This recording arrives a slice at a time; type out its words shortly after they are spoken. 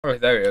Oh,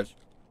 there he is.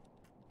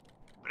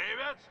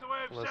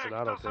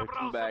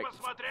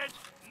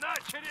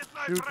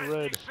 Shoot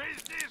red.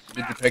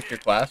 Did you pick your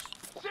class?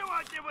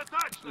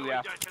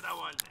 Yeah.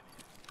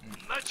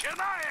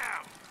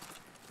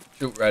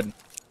 Shoot red.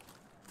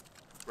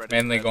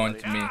 Mainly red, going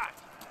buddy. to me.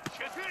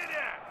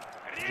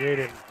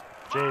 Jaden.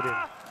 Shoot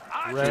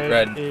Red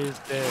red. is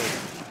dead.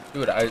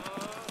 Dude,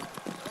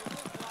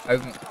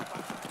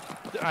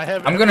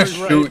 I'm gonna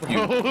shoot you.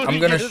 I'm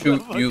gonna Get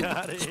shoot the you fuck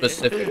outta here.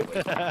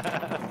 specifically.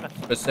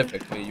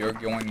 Specifically, you're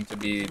going to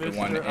be the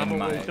one in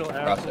my absolute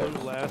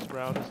process. last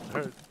round to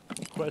start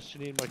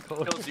questioning my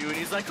code. Kills you, and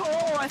he's like,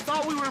 "Oh, I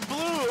thought we were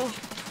blue, or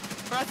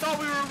I thought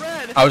we were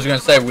red." I was gonna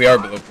say we are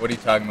blue. What are you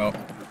talking about?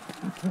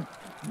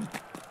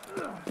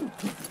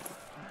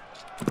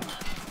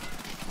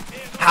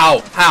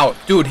 How?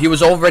 Dude, he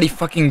was already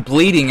fucking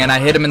bleeding, and I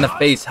hit him in the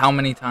face. How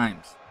many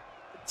times?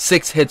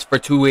 6 hits for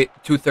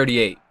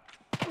 238.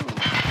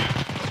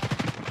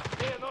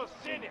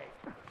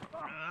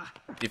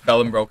 He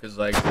fell and broke his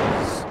leg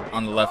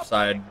on the left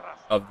side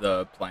of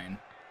the plane.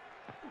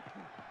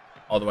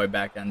 All the way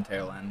back end,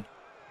 tail end.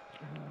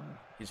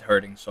 He's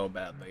hurting so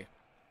badly.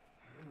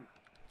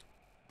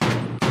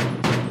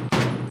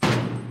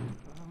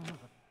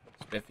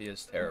 Spiffy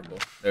is terrible.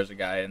 There's a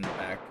guy in the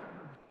back.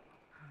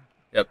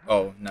 Yep.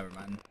 Oh, never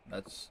mind.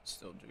 That's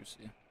still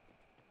juicy.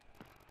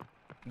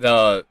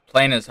 The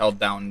plane is held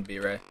down,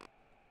 B-Ray.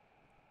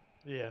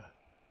 Yeah.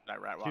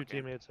 That rat Two walk in.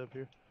 teammates up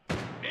here.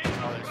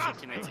 Oh, there's 2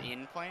 teammates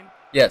in plane?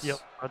 Yes. Yep,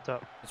 on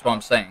top. That's what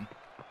I'm saying.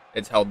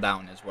 It's held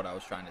down is what I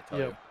was trying to tell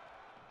you.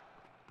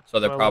 So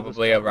they're Well,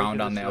 probably let's around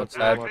look on the at this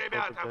outside. real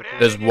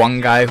There's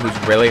one guy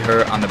who's really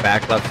hurt on the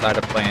back left side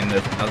of plane.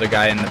 There's another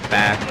guy in the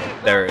back.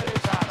 There it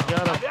is.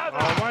 Got him.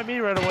 Oh, why me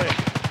right away?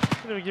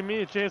 You didn't give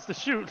me a chance to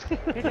shoot.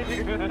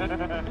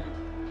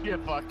 Get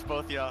fucked,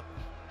 both y'all.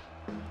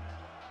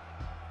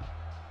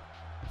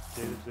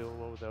 Jaden's the only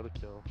one without a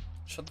kill.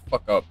 Shut the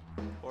fuck up.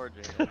 Poor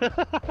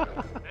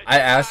Jaden. I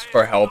asked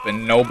for help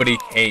and nobody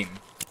came.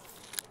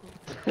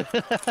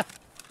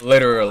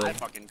 Literally. I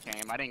fucking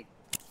came. I didn't.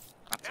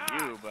 Not to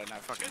you, but I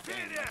fucking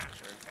came. That's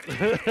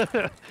for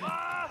sure.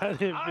 I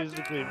didn't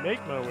physically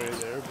make my way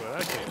there, but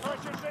I came.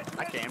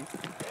 I came.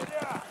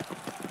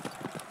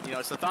 You know,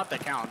 it's the thought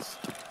that counts.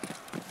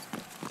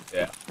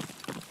 Yeah.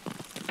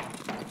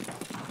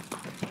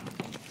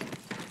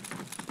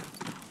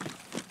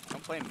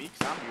 Don't play me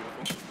 'cause I'm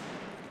beautiful.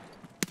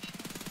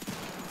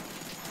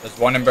 There's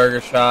one in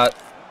burger shot.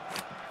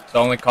 It's the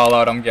only call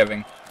out I'm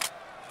giving.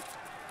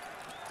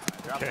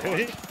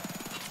 Okay.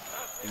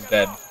 He's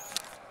dead.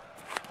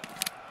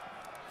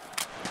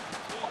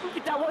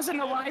 Oh, that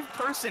wasn't a live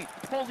person.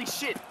 Holy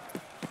shit.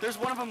 There's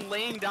one of them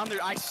laying down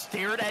there. I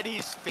stared at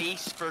his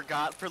face for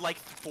like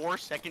 4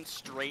 seconds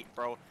straight,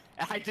 bro.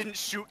 And I didn't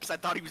shoot because I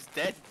thought he was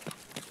dead.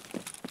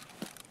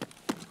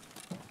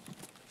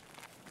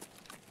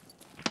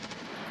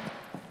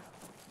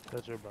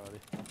 Touch your body.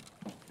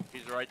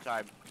 He's the right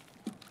side.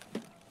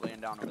 Laying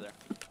down over there.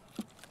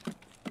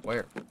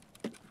 Where?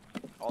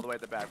 All the way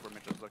at the back where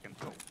Mitchell's looking.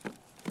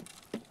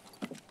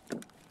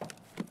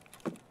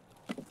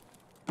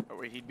 Oh,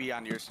 wait, he'd be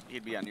on yours.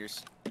 He'd be on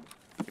yours.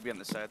 He'd be on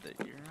the side that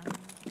you're on.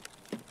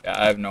 Yeah,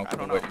 I have no clue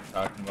don't what know. you're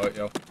talking about,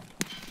 yo.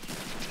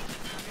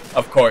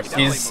 Of course,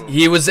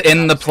 he was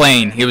in the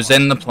plane. He was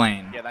in the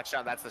plane. Yeah,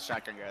 that's the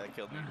shotgun guy that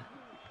killed me.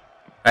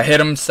 I hit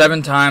him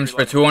 7 times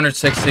for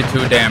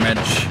 262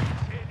 damage.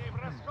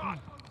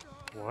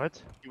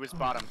 What? He was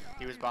bottom.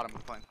 He was bottom of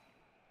the plane.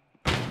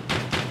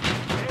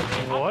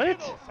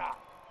 What?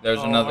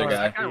 There's another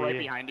That guy. guy right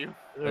behind you.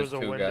 There was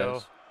There's a 2 window.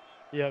 guys.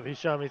 Yeah, he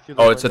shot me through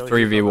the Oh, it's a window.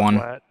 He was on the 3v1.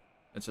 flat.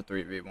 It's a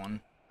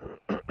 3v1.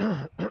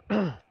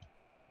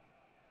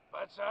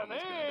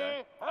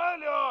 Пацаны,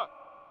 алло,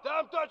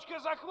 там точка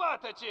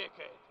захвата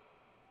тикает.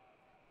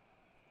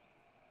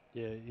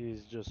 Yeah,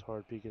 he's just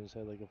hard peeking his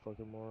head like a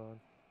fucking moron.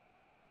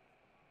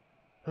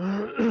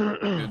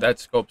 Dude, that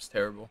scope's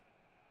terrible.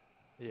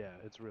 Yeah,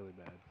 it's really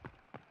bad.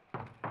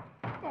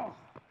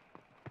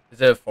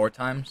 Is it 4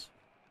 times?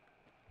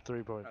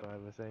 3.5,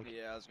 I think.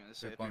 Yeah, I was gonna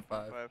say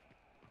 3.5. 3.5.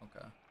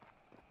 Okay.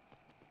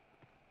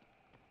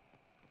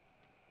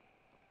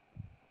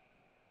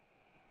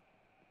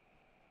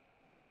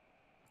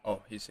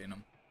 Oh, he's seen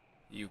him.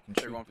 You can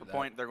shoot They're going for that.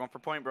 point. They're going for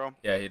point, bro.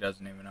 Yeah, he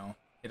doesn't even know.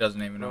 He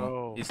doesn't even know.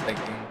 Bro. He's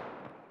thinking.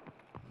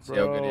 Let's see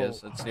how good he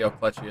is. Let's see how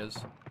clutch he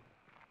is.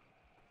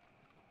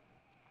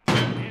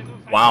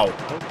 Wow.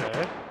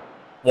 Okay.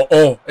 Well,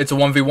 oh, it's a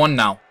 1v1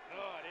 now.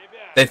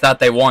 They thought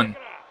they won.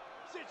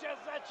 Сейчас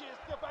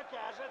зачистка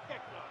покажет,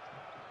 как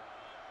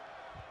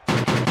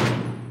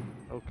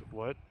нужно. Okay,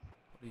 what?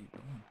 What are you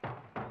doing?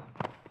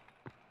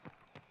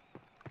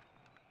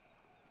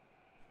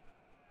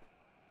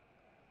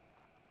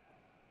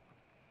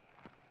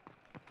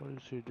 What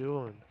is he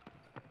doing?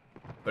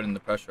 Putting the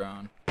pressure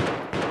on.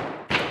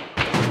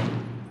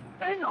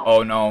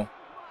 Oh no.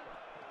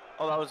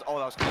 Oh, that was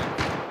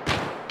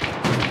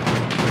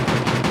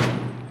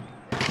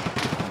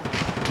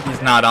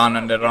He's not on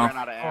it at all. ran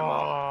out of ammo.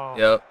 Oh.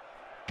 Yep.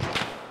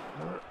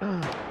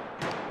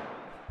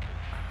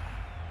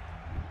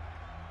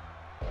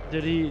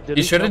 Did he?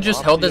 He should have come just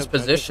off held the his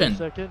objective position.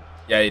 For a second?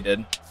 Yeah, he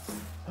did.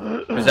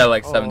 He was at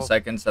like 7 Oh.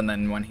 seconds, and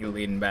then when he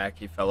leaned back,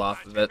 he fell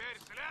off of it.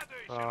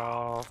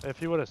 Oh, if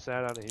he would have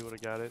sat on it, he would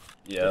have got it.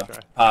 Yeah, Good try.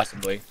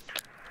 possibly.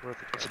 Worth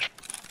a try.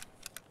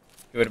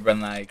 He would have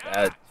been like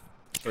at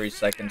 3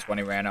 seconds when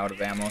he ran out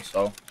of ammo,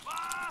 so.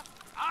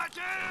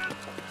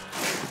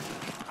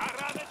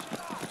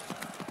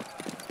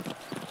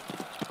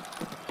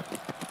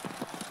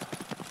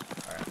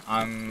 Alright,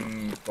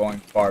 I'm going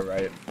far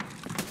right.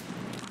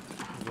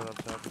 You going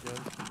up top again?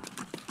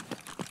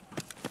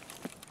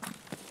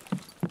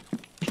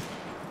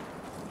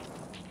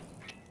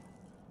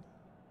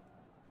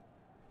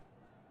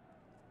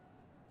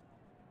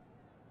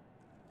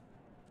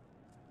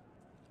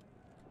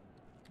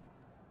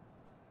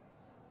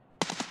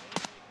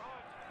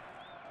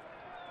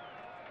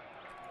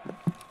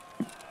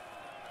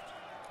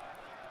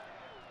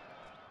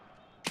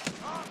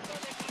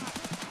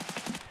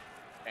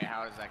 Hey,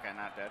 how is that guy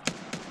not dead?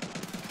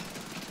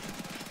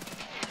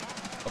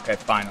 Okay,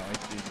 finally,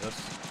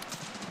 Jesus.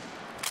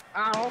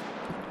 Ow!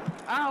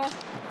 Ow!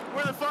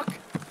 Where the fuck?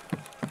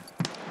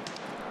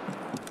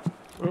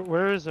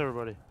 Where is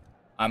everybody?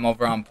 I'm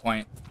over on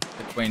point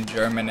between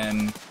German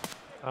and.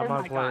 I'm oh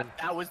on my plane. god,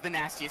 that was the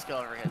nastiest kill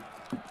I ever hit.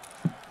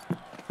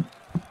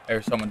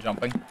 There's someone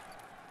jumping.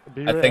 I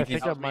think think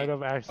he's- I might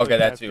have actually Okay,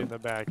 that's tapped you you. in the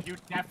back. You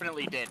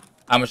definitely did.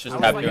 I almost just I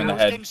was tapped like, you in the I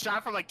was head. getting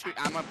shot from like 2.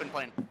 I'm up in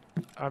plane.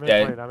 I'm in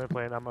Yeah. plane. I'm in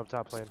plane. I'm up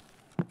top plane.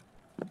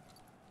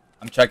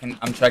 I'm checking.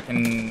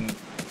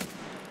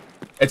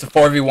 It's a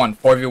 4v1.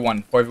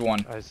 4v1.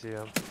 4v1. I see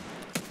him.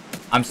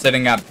 I'm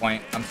sitting at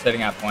point. Never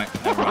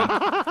mind.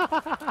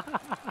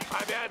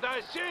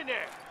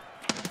 Авианосение!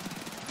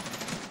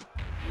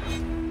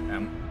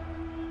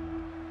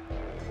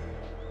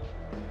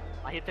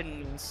 I hit the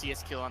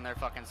nastiest kill on their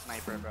fucking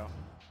sniper, bro.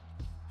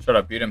 Shut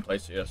up. You didn't play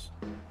CS.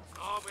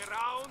 Новый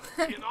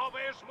раунд и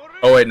новые шмуры!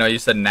 Oh wait, no. You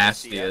said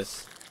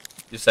nastiest.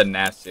 You said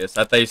nastiest.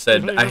 I thought you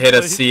said You I hit a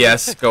played-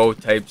 CS:GO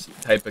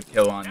type of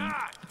kill on.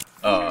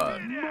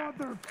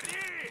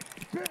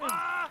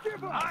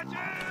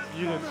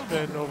 You didn't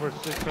spend over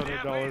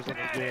 $600 on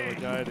a game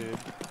like I did.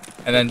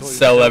 And then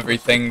sell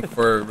everything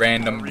for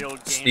random Real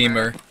gamer.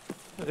 steamer.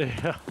 Yeah.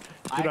 Dude,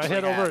 I actually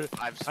had over.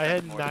 I've I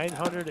had spent more than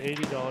that.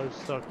 $980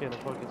 stuck in a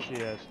fucking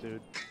CS,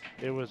 dude.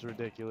 It was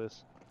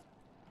ridiculous.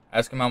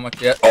 Ask him how much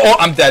he had. Oh,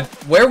 I'm dead.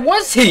 Where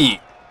was he?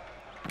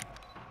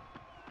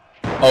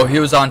 Oh, he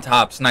was on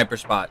top. Sniper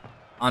spot.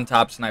 On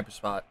top sniper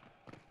spot.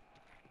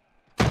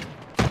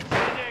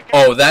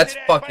 Oh, that's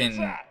fucking.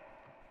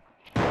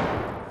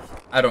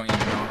 I don't even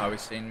know how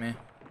he's seen me.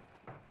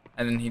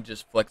 And then he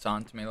just flicks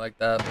onto me like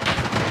that.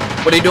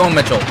 What are you doing,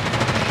 Mitchell?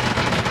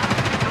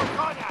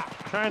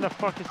 Trying to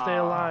fucking stay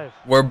alive.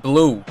 We're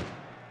blue.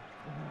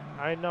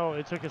 I know,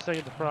 it took a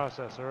second to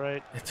process,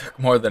 alright? It took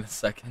more than a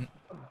second.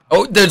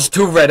 Oh, there's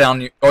 2 red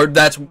on you. Or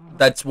that's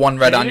 1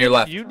 red on your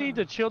left. You need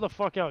to chill the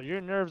fuck out.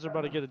 Your nerves are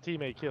about to get a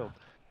teammate killed.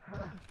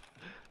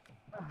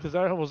 Because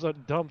I almost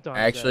dumped on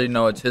Actually, his ass.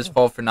 no, it's his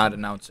fault for not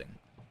announcing.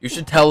 You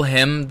should tell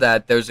him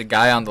that there's a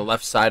guy on the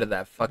left side of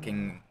that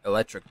fucking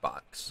electric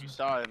box. You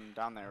saw him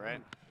down there,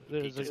 right?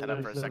 There's just head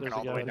up for a second there's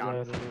all the guy way down.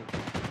 underneath.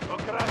 По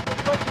красным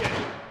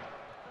потерям!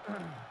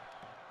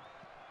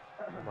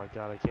 Oh my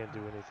god, I can't do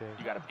anything.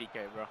 You got a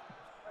PK, bro.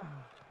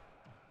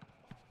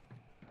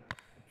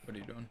 What are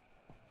you doing?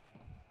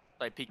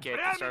 Like PK at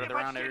the start of the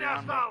round, Времени every почти не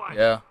round, bro. осталось!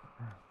 Yeah.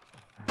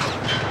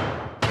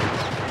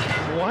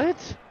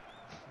 What?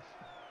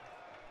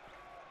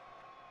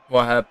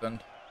 What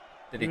happened?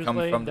 Did he was come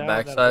laying from the down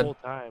that backside? whole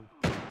time.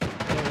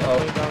 Oh.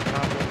 Laying down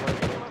top of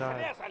the whole time.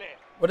 Срезали!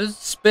 What is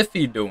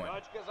Spiffy doing?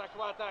 Точка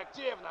захвата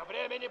активна,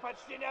 времени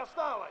почти не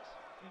осталось!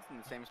 He's in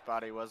the same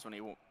spot he was when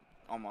he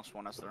almost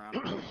won us the round.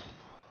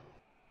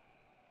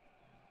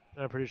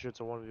 I'm pretty sure it's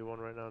a 1v1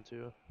 right now,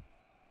 too.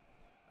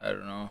 I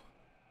don't know.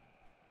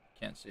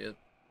 Can't see it.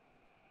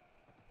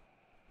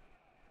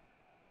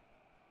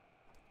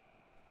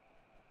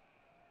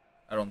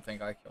 I don't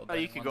think I killed Oh,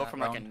 you could anyone go that from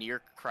like a round.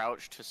 near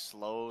crouch to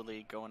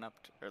slowly going up,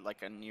 or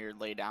like a near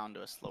lay down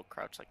to a slow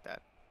crouch like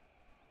that.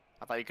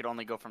 I thought you could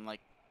only go from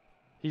like.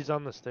 He's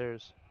on the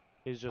stairs.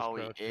 He's just Oh,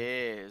 crouching. he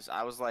is.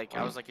 I was like,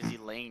 is he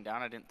laying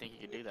down? I didn't think he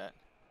could do that.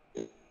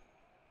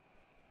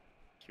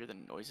 Hear the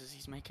noises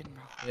he's making,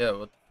 bro? Yeah,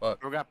 what the fuck?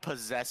 Bro got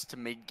possessed to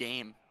mid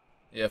game.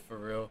 Yeah, for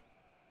real.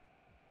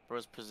 Bro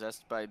was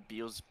possessed by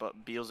Beelzebub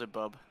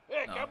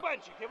Эй, No.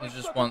 кабанчики, вы He's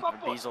just что-то one- or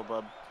попутали?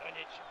 Beelzebub. Да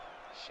ничего,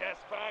 сейчас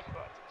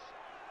поохотимся.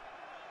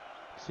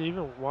 Is he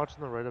even watching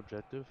the right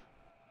objective?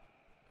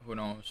 Who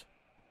knows?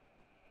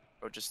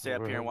 Bro, just stay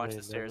up here and watch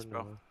the stairs,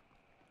 bro.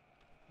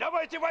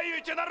 Давайте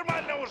воюйте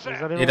нормально уже! Is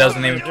that He even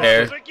doesn't watching even the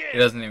care. objective? He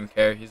doesn't even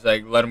care. He's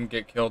like, let him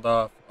get killed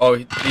off. Oh,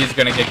 he's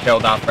gonna get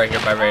killed off right here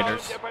by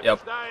Raiders. Раунде Yep.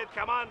 побеждает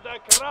команда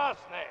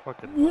красных!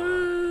 Fucking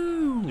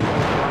Woo! Dude,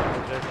 watching the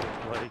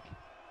objective, like,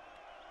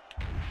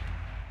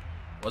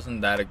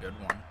 Wasn't that a good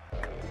one?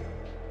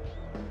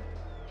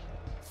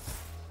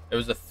 It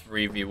was a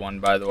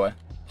 3v1, by the way.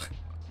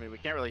 I mean, we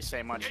can't really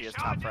say much. He is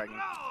top fragging.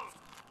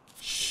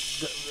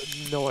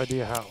 no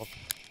idea how.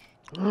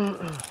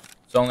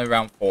 It's only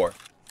round 4.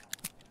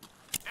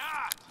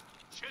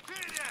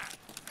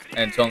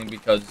 And it's only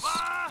because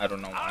I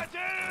don't know why.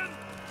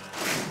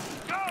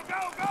 Go, go,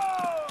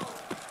 go!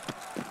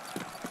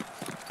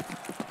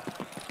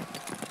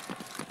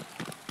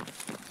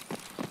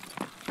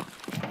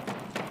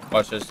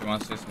 Watch this. You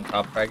want to see some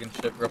top fragging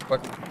shit real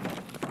quick?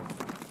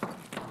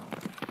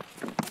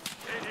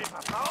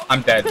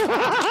 I'm dead.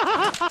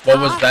 What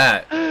was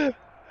that?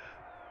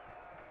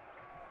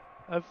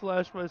 I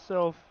flashed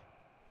myself.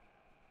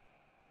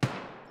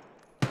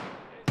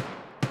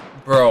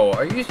 Bro,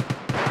 are you...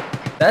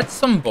 That's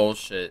some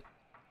bullshit.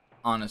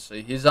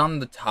 Honestly, he's on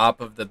the top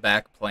of the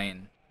back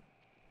plane.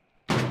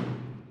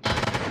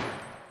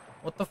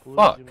 What the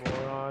fuck?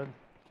 Moron.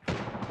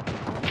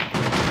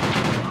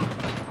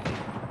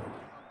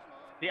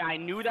 Yeah, I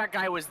knew that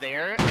guy was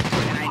there, and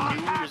I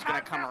knew he was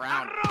gonna come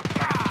around. But I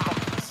got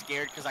fucking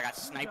scared because I got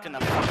sniped in the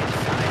fucking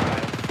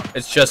side.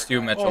 It's just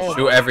you, Mitchell. Oh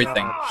Shoot my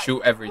everything. God.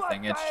 Shoot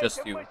everything. It's just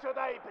Поэтому you. мы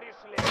сюда и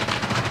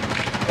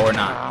пришли. Or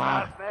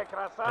not.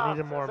 Красные I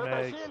needed красавцы more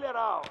mags. затащили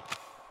раунд.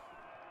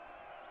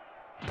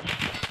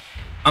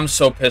 I'm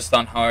so pissed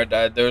on how I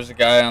died. There was a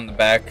guy on the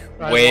back,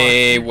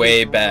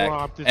 way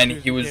back, and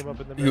he was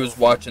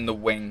watching the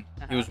wing.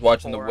 He was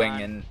watching the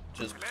wing and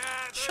just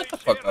shut the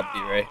fuck up,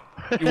 D-Ray.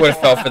 You would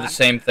have fell for the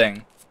same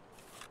thing.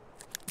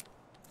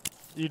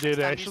 You did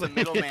He's actually. the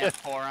middleman,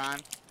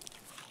 Foron.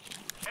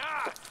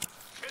 Пять,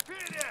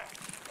 четыре,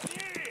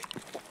 три,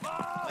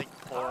 два, Like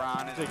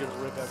Foron is Take a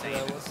rip after insane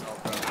that one.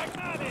 himself, bro.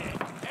 погнали!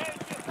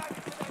 Эти сами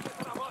себя не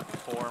заработают.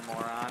 Poor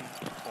moron.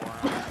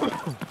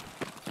 Foron.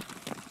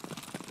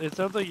 It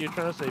sounds like you're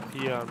trying to say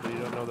peon, but you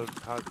don't know the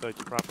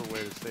proper way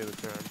to say the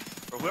term.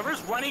 Bro,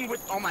 whoever's running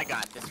with, oh my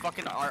god, this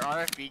fucking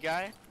RFB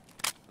guy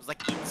was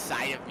like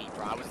inside of me,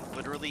 bro. I was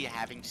literally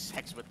having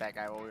sex with that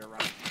guy while we were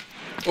running.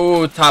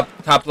 Ooh,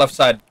 top left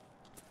side.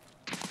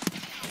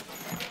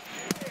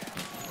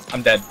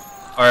 I'm dead.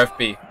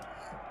 RFB.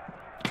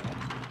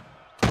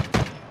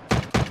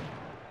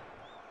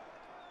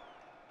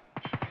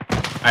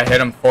 I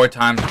hit him 4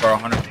 times for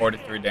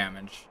 143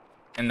 damage.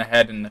 In the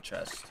head and the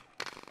chest.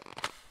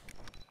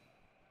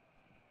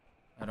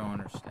 I don't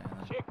understand.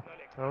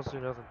 Чикнули. I don't see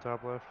nothing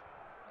top left.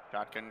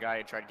 Shotgun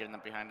guy tried getting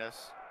up behind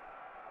us.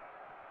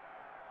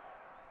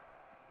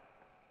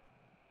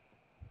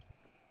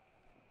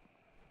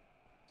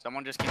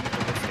 Someone just came up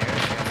the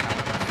stairs.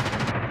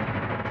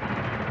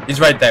 He's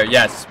right there.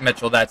 Yes,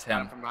 Mitchell, that's Got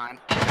him him. from behind.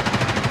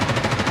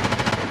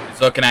 He's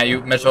looking at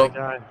you, Mitchell.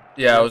 Guy.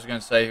 Yeah, I was gonna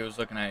say he was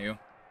looking at you.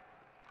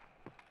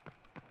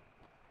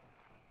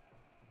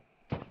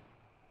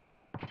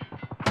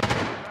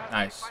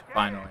 Nice,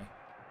 finally.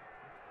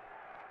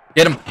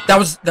 Get him. That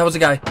was a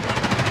guy.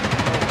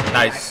 I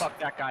Nice. fucked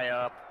that guy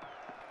up.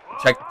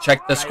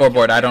 Check the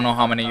scoreboard. I don't know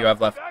how many you have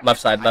left. Left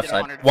side.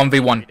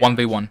 1v1.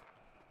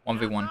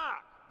 1v1.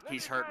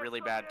 He's hurt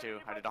really bad too.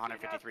 I did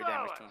 153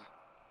 damage to him.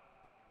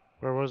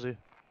 Where was he?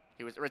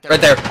 He was right there.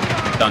 Right there.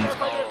 Done.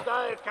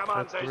 Побеждает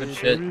команда That's Good из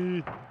shit.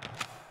 three.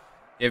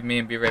 Give me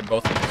and B-Ray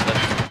both of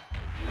assists.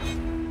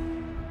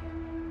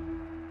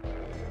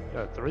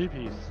 Got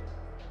 3-piece.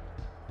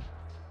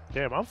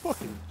 Damn, I'm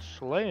fucking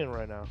slaying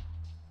right now.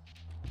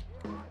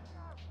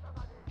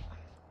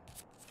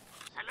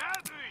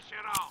 Следующий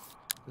раунд.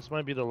 This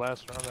might be the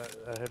last round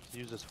I have to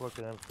use this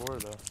fucking M4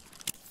 though.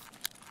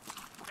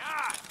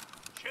 Пять,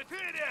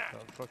 четыре,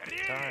 Not fucking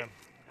три, time.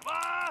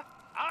 два,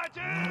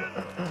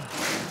 один.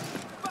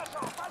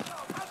 Пошел,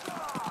 пошел,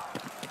 пошел.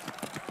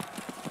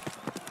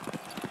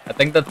 I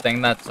think the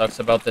thing that sucks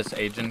about this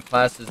agent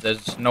class is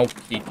there's no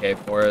PK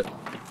for it.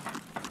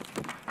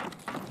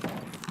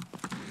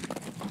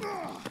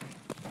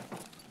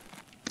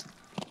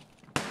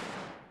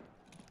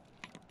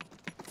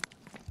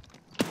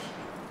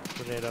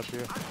 Grenade up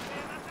here.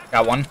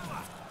 Got one.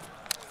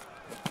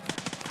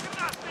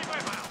 Красный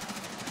выбыл.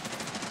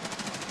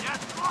 Я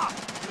слов,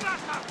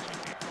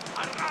 красавчики.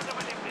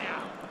 Порадовали меня.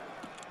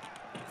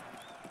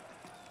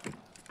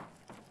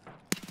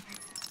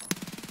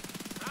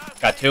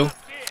 Got 2.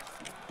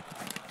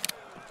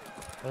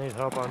 I need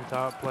help on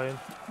top plane.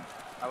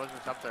 I was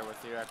just up there with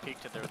you. I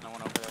peeked it. There was no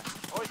one over there.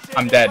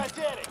 I'm dead.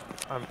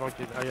 I'm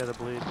fucking. I gotta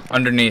bleed.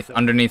 Underneath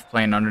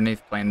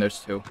plane. There's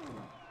 2.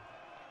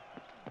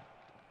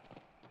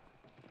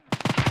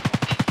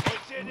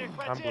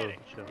 I'm blue.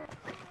 Chill.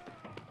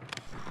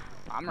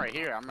 I'm right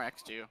here. I'm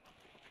next to you.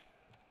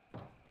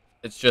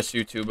 It's just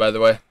you two, by the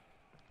way.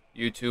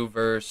 You two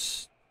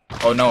versus...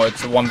 Oh no,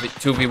 it's a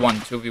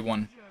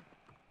 2v1.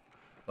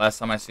 Last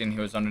time I seen he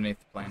was underneath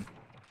the plane.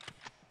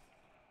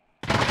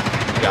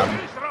 Got him.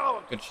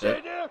 Good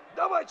shit.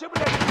 Давайте,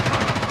 блядь.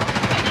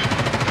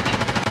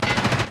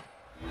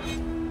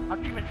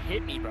 How'd you even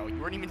hit me, bro? You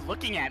weren't even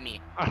looking at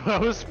me. I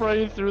was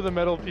spraying through the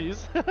metal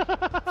piece. You hit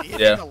me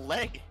Yeah. in the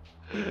leg.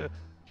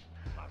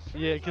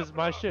 Yeah, because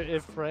my shit,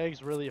 it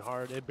frags really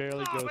hard. It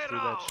barely goes through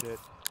that shit.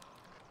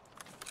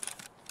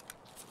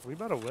 Are we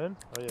about to win?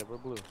 Oh yeah, we're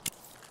blue.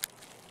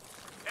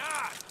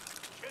 Пять,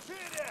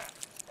 четыре,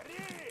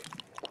 три,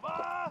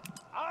 два,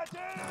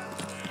 один.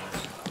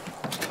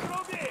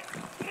 Руби,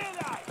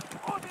 стреляй,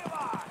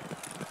 убивай.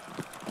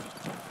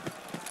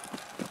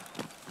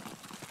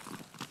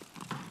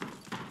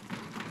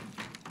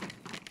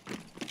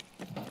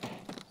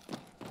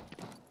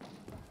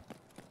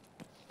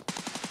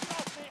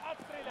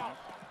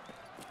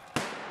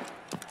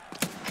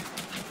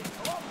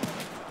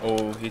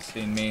 Oh, he's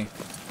seen me.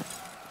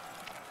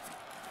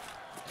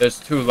 There's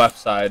 2 left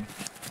side.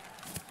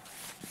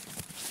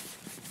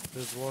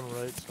 There's one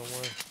right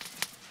somewhere.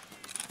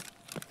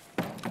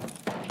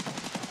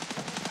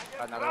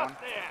 Another one.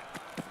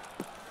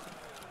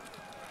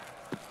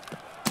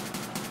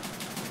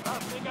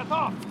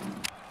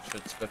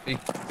 Shit's 50.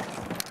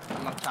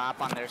 I'm up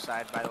top on their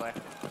side, by the way.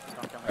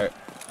 Don't kill me.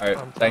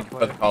 Alright. Thank you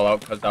for the call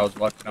out, because I was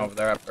watching over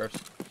there at first.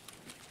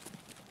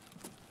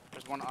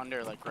 There's one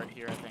under, like right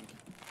here, I think.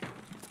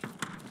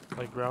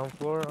 Like ground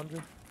floor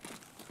under?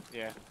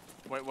 Yeah.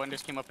 One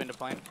just came up into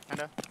plane,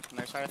 kinda, on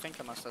their side, I think,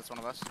 unless that's one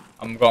of us.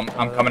 I'm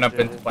coming up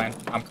into plane.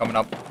 I'm coming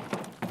up.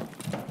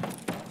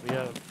 We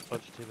got a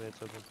bunch of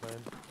teammates up in plane.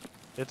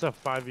 It's a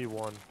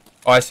 5v1.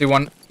 Oh, I see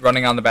one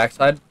running on the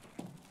backside.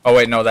 Oh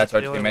wait, no, that's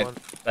our The only teammate. one.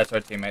 That's our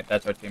teammate.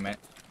 That's our teammate.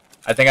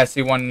 I think I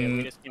see one. Yeah,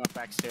 we just came up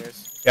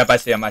backstairs. Yep, I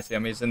see him. I see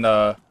him. He's in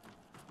the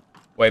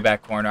way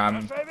back corner.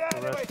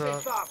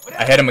 Restaurant.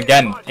 I hit him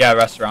again. Yeah,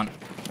 restaurant.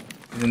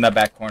 He's in that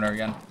back corner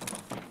again.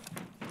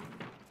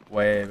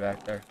 Way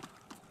back there.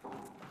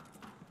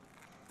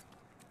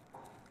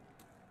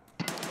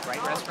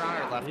 Right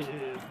restaurant or left?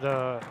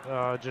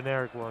 The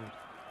generic one.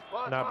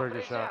 Not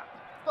Burger Shop.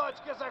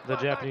 The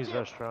Japanese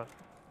restaurant.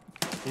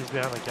 He's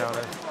behind the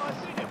counter.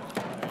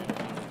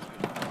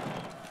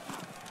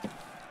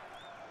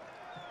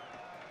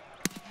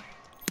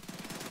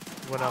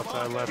 Went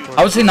outside left.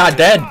 How is he not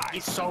dead?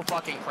 He's so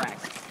fucking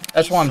cracked.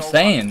 That's what I'm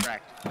saying.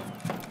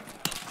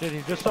 Dude,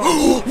 he just saw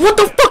What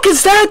the fuck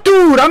is that,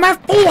 dude? I'm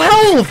at full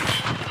health.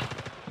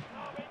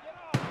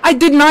 I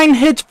did 9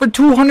 hits for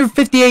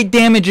 258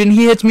 damage, and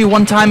he hits me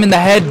 1 time in the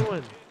head.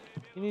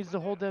 He needs to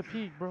hold that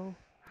peak, bro.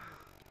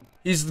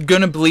 He's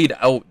gonna bleed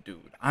out,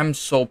 dude. I'm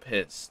so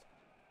pissed.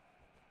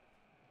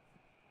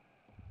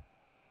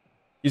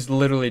 He's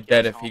literally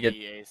dead if he gets.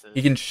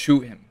 He can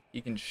shoot him. He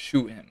can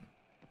shoot him.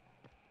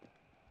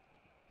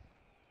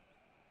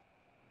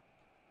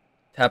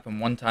 Tap him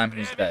 1 time,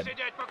 he's dead.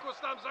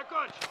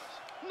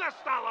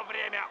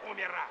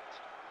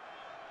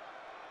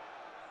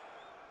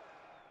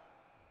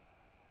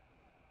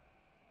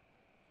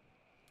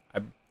 I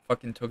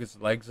fucking took his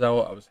legs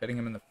out. I was hitting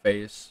him in the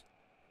face,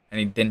 and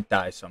he didn't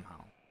die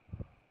somehow.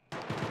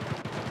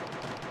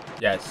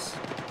 Yes.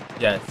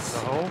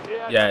 Yes. No?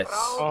 Yes.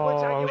 Oh,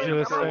 I was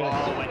gonna say.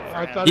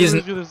 I thought He's he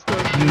was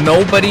gonna start.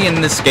 Nobody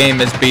in this game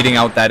is beating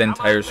out that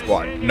entire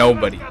squad.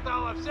 Nobody.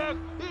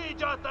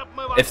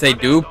 If they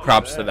do,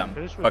 props to them.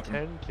 Finished with Fucking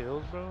 10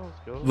 kills, bro. Let's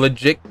go.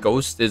 legit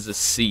Ghost is a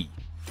C.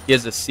 He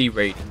has a C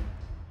rating.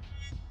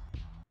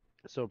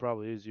 So it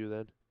probably is you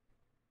then.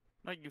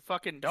 No, you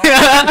fucking don't.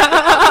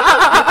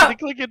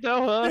 Click it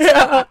now, huh?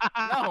 Yeah.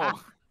 No,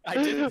 I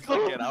didn't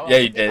click it out. Yeah,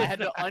 you did. I had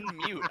to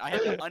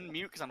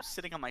unmute because I'm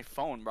sitting on my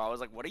phone, bro. I was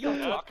like, what are y'all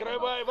talking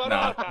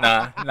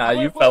about? Nah,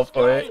 you fell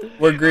for it.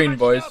 We're green,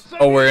 boys.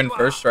 Oh, we're in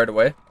first right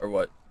away? Or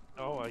what?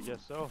 Oh, I guess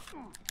so.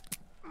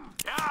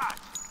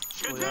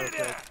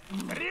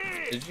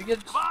 Did you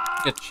get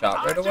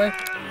shot right away?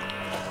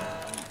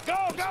 Go,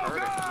 go,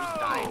 Who's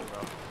dying,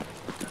 bro?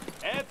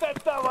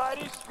 Этот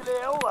товарищ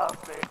склеил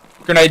ласты.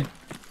 Grenade.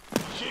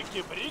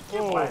 Чики-брики,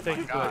 Oh, thank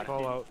you for that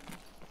call out.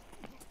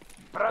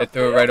 They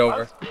threw it right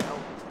over.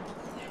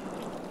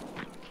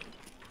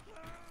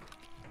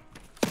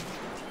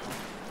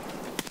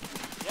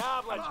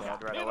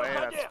 Chad right away.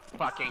 That's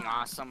fucking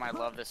awesome. I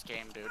love this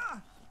game, dude.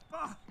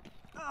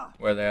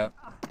 Where they at?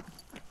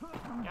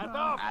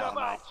 Готов, I don't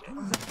know. товарищи.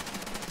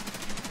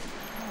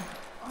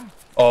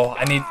 Oh,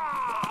 I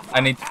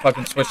need to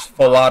fucking switch to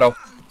full auto.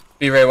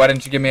 B-Ray, why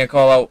didn't you give me a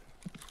call out?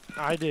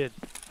 I did.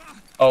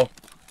 Oh,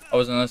 I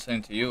wasn't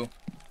listening to you.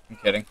 I'm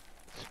kidding.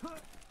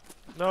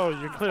 No,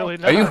 you're clearly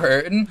not. Are you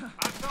hurting?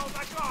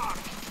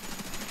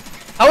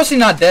 How is he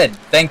not dead?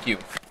 Thank you.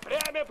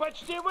 Время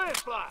почти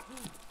вышло.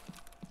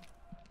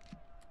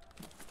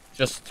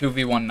 Just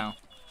 2v1 now.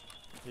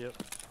 Yep.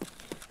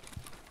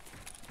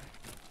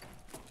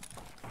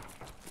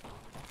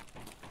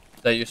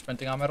 Is that you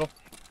sprinting on metal?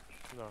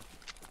 No.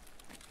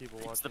 People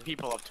It's want the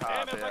people up top.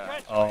 Время Yeah.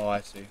 заканчивается. Oh,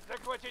 I see.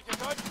 Захватите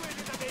точку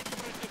или добейте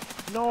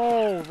противника.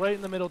 No, right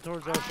in the middle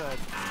towards our side.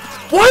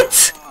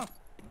 What?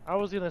 I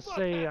was gonna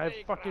say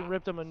I fucking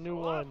ripped him a new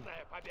one,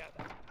 Славная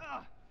победа.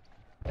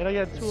 and I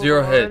got 2 0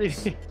 of them already.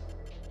 hits.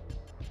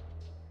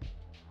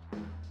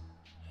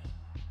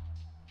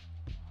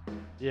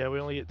 Yeah, we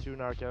only get 2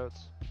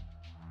 knockouts.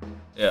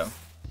 Yeah.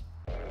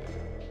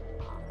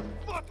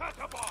 Вот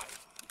это бой.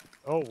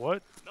 Oh,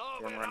 what?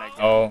 One renegade.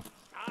 Oh,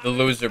 the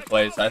loser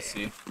plays. I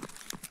see.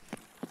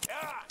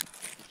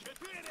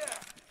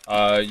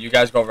 5, 4, You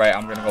guys go right.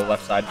 I'm gonna go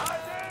left side.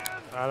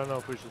 I don't know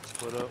if we should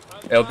split up.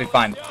 It'll be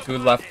fine. 2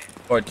 left,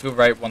 or 2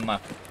 right, 1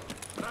 left.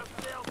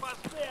 расстрел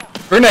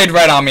поспех. Grenade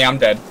right on me. I'm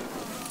dead.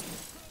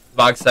 VOG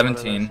What did I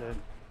 17. say?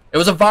 It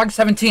was a VOG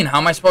 17. How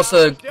am I supposed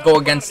to go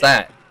against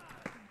that?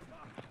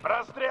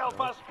 Расстрел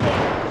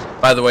поспех.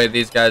 By the way,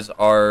 these guys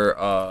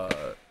are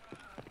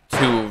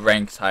 2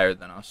 ranks higher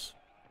than us.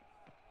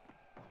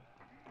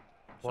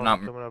 So One not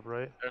coming up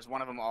right. There's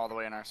one of them all the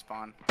way in our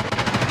spawn.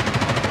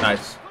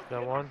 nice.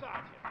 Got one.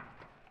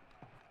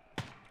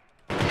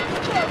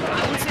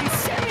 was in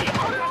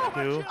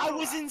semi-auto. Two. I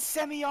was in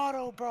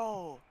semi-auto,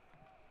 bro.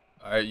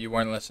 Alright, you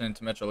weren't listening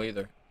to Mitchell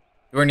either.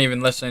 You weren't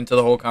even listening to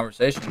the whole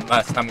conversation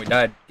last time we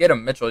died. Get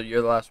him, Mitchell.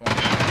 You're the last one.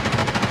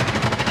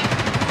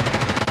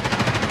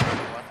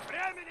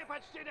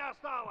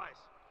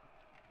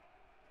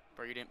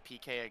 Bro, you didn't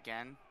PK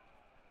again?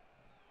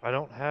 I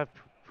don't have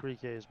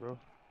pre-Ks, bro.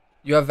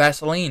 You have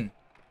Vaseline.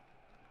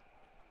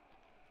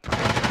 Fuck,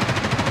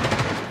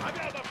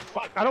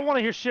 I don't want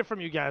to hear shit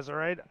from you guys,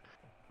 alright?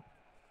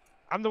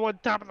 I'm the one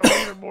top of the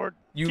leaderboard.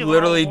 You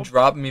literally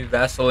drop me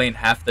Vaseline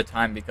half the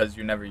time because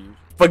you never use it.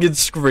 Fucking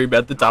scream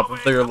at the top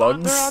of your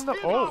lungs. They're on the,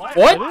 oh,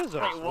 What? It is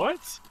us.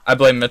 What? I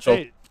blame Mitchell.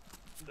 Hey,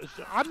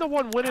 I'm the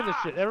one winning this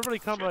shit. Everybody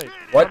come right.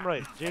 What? Come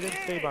right. Jaden,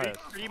 stay by us.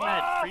 Free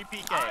med, free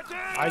PK.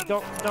 I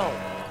don't know.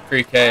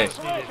 Pre-K.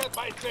 Full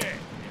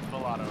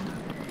auto.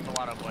 Full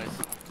auto, boys.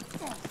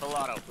 Full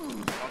auto.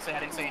 Don't say I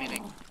didn't say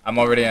anything. I'm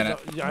already in No, it.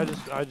 yeah, I was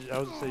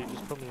just saying,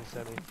 just put me in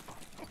semi.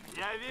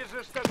 Я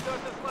вижу, что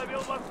кто-то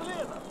словил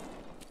маслина.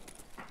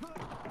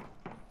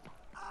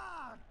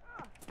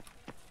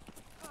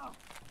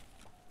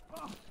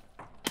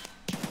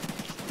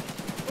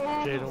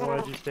 Jaden,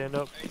 why'd you stand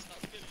up?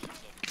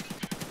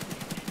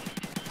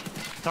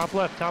 Top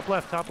left, top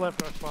left, top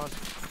left, our spawn.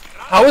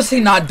 How is he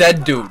not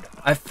dead, dude?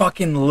 I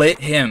fucking lit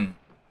him.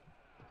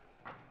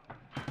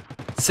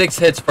 6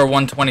 hits for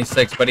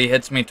 126, but he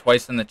hits me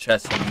twice in the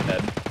chest and I'm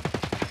dead.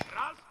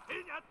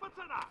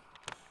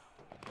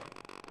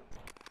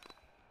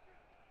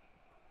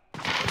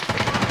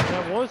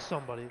 That was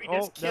somebody. We Oh,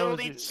 just that was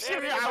killed you.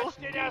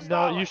 each other.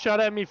 No, you shot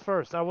at me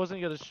first. I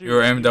wasn't gonna shoot. You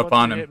were aimed up once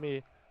on you him. hit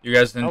me. You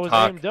guys I didn't was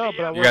talk. aimed up,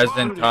 but I You guys wasn't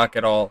didn't shooting. talk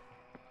at all.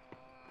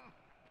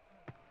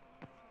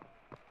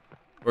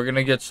 We're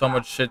gonna get so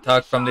much shit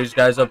talk from these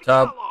guys up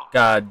top.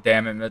 God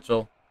damn it,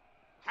 Mitchell.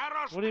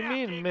 What do you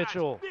mean,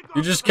 Mitchell?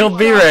 You just killed shot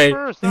B-Ray.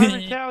 first, I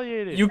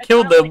retaliated. You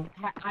killed him.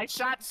 I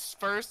shot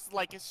first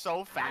like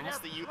so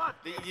fast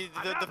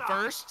that the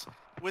first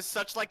was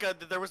such like a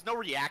there was no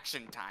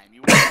reaction time.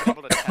 You weren't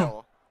able to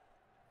tell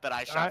that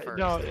I shot first.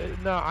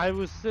 No, I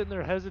was sitting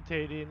there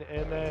hesitating,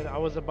 and then I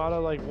was about to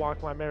like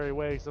walk my merry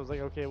way, so I was like,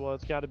 okay, well,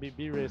 it's got to be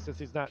B-Ray since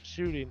he's not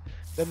shooting.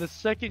 Then the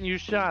second you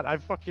shot, I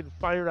fucking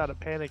fired out of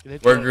panic and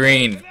hit We're you.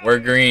 green. We're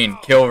green.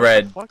 Kill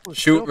red.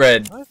 Shoot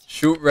red.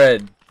 Shoot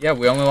red. Yeah,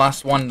 we only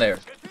lost one there.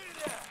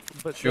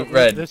 But Shoot no,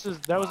 red.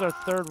 That was our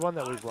third one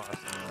that we've lost.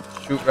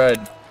 Shoot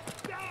red.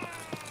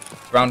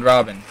 Round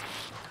robin.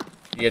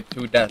 You get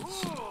 2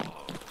 deaths.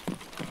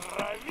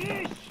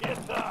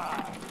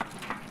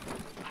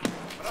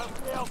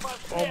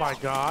 Oh my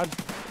god.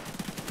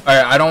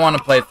 Alright, I don't want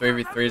to play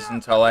 3v3s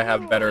until I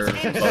have better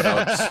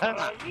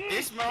loadouts.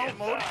 This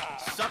mode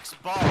sucks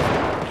balls.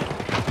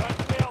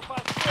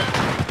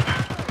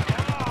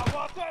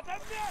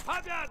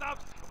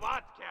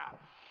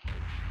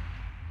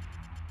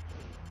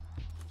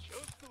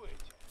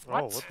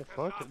 Oh, what the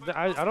fuck?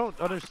 I don't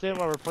understand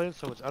why we're playing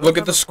so much. Look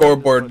at the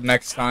scoreboard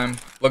next time.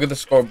 Look at the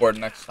scoreboard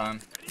next time.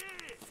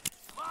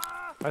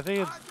 I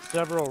think it's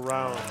several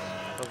rounds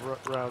of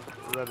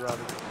red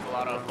routing. Full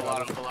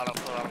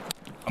auto.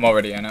 I'm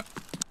already in it.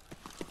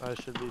 I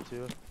should be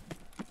too.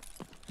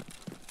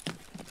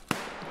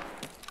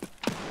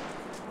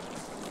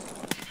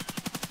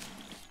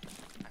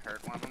 I heard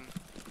one of them.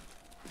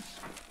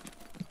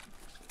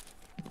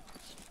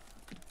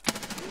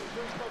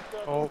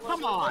 Oh,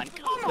 Come on,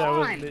 that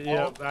was me.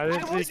 Yeah, I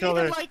didn't see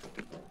color. Like,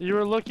 You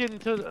were looking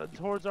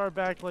towards our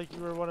back like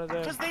you were one of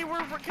them. because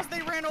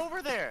they ran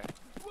over there.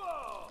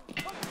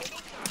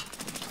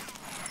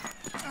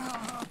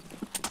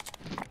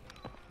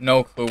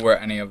 No clue where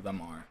any of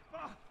them are.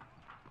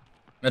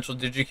 Mitchell,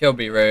 did you kill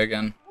B-Ray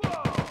again?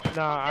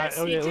 Nah, Yes,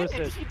 okay, he did.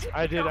 listen. He did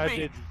I kill me.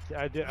 did.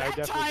 I That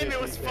definitely time did.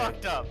 it was see that.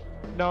 fucked up.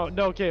 No,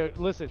 okay,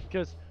 listen,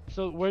 because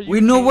so where you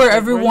We knew came where from,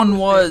 everyone you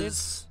were standing-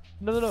 was.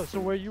 No. So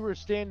where you were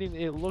standing,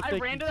 it looked I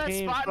like ran you to that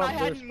came spot from and I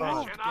their hadn't spawn.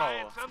 moved,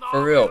 bro.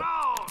 For real.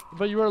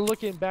 But you were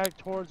looking back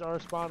towards our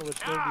spawn,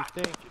 which made me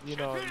think, you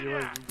know, you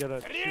were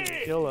gonna shoot and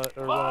kill us,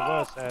 or one of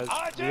us as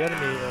the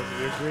enemy, and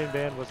your green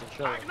band wasn't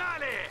showing.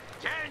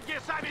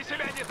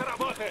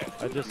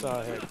 I just saw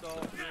a head.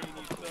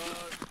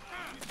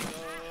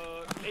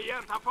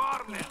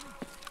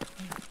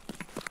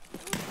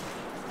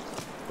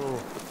 Cool.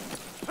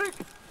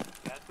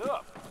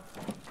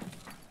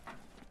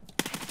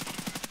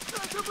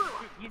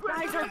 You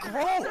guys are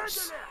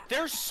gross.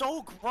 They're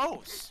so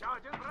gross.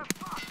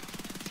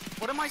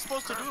 What am I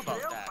supposed to do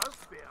about that?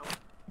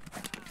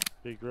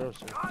 Be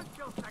grosser.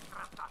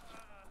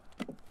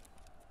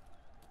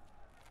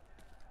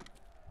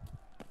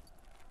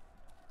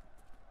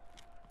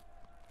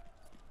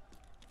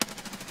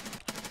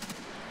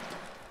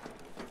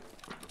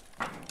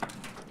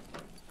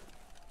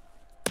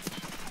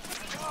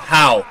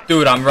 How?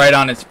 Dude, I'm right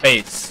on his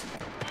face.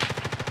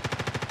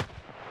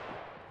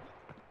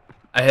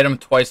 I hit him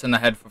twice in the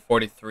head for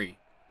 43.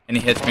 And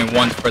he hits me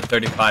once for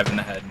 35 in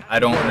the head. I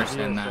don't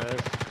understand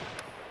that.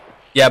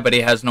 Yeah, but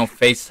he has no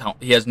face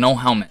helmet. He has no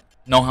helmet.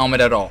 No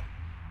helmet at all.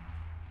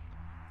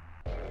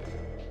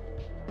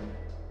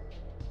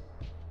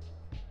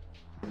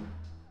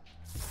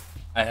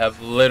 I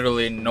have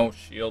literally no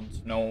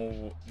shields,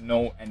 no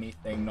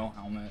anything, no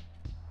helmet,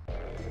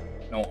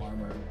 no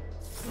armor.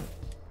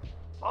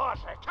 I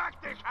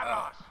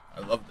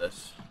love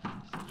this.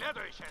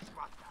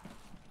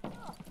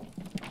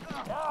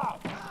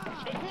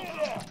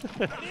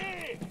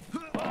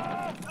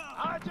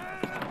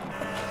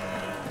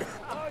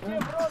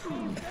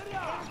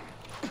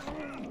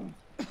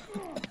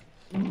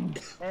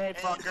 Hey,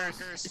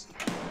 fuckers.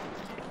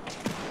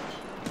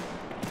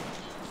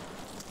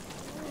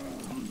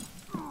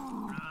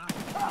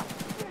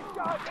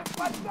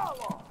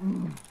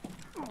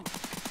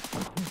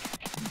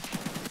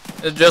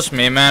 It's just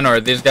me, man, or are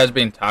these guys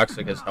being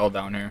toxic as hell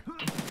down here?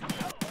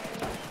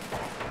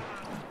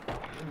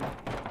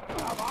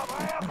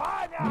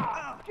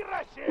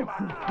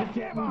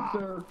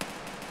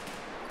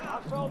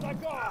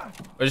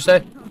 What'd you say?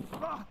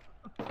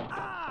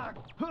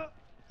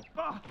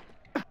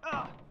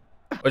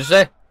 What'd you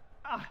say?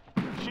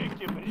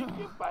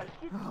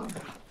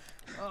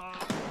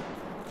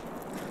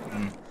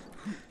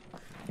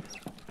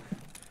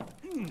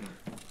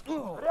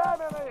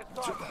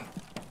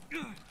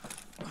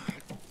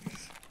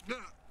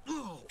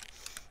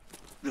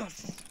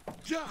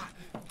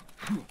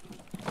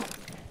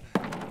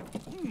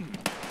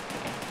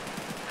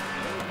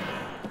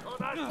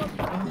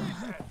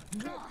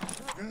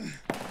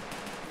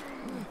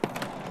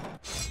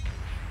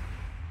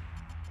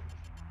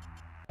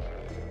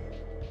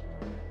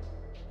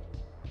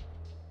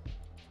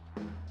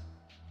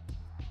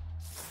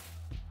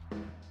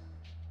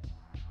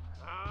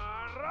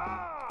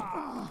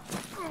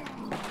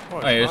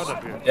 Oh,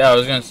 yeah, I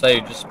was gonna say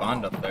you just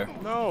spawned up there.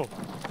 No!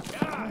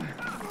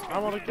 I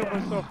want to kill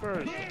myself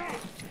first.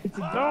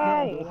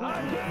 No!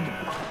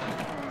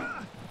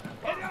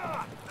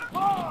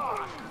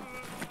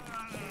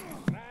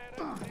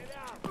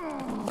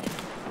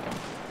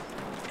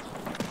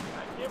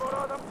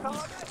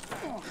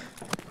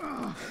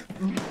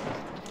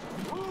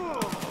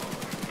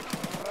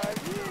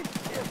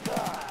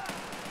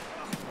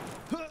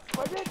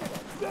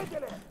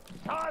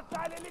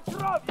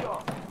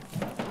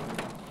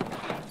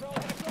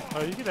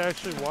 Oh, you can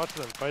actually watch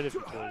them fight if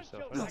you kill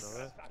yourself. I didn't know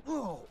that.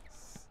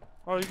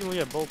 Oh, you can look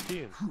at both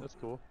teams. That's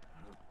cool.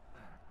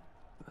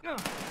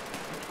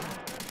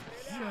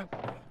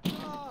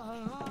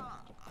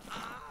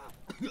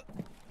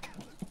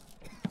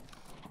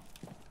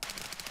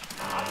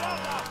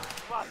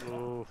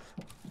 Oof.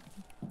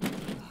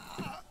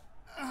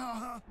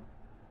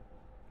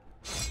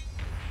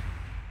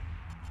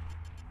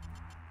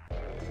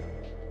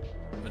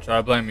 But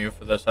I blame you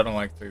for this. I don't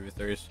like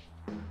 3v3s.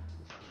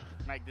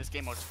 Like, this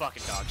game mode's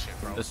fucking dog shit,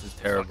 bro. This is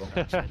terrible.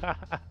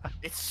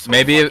 It's so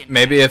maybe fucking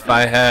if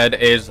I had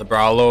a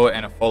Zabralo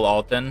and a full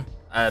Alton,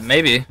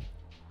 maybe.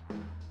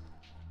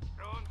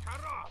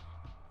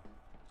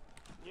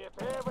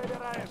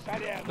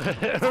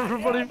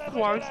 Everybody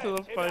flocks to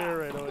the fire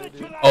right away,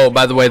 dude. Oh,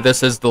 by the way,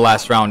 this is the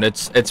last round.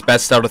 It's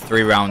best out of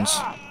 3 rounds.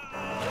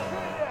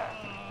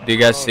 Do you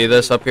guys see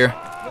this up here?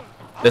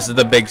 This is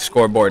the big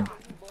scoreboard.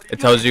 It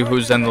tells you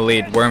who's in the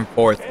lead. We're in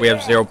 4th. We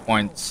have 0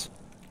 points.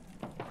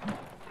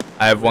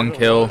 I have 1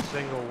 kill.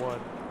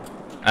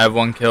 I have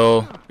 1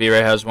 kill.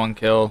 B-Ray has 1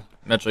 kill.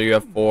 Mitchell, you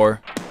have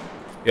 4.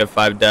 You have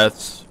 5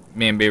 deaths.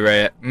 Me and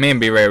B-Ray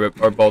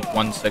are both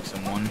 1-6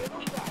 and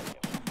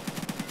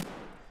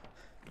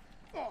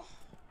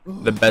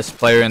 1. The best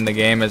player in the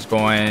game is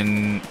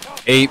going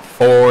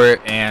 8-4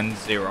 and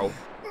 0.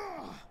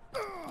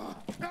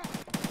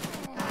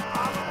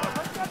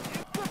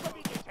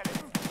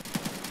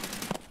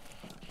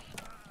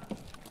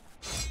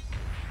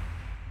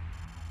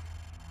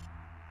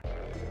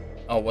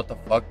 Oh, what the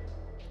fuck?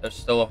 There's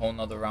still a whole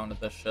nother round of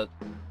this shit.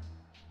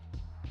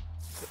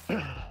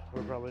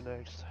 We're probably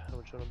next. How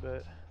much on a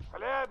bet?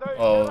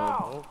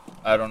 Oh,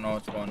 I don't know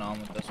what's going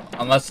on with this one.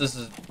 Unless this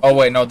is... Oh,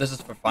 wait, no, this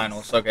is for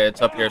finals. Okay,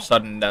 it's up here.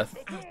 Sudden death.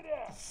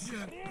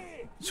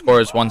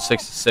 Score is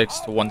 166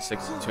 to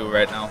 162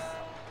 right now.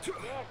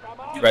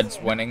 Red's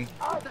winning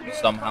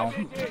somehow.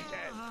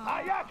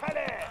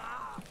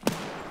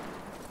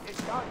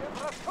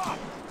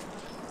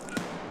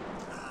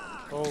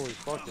 Holy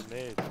fucking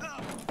nades.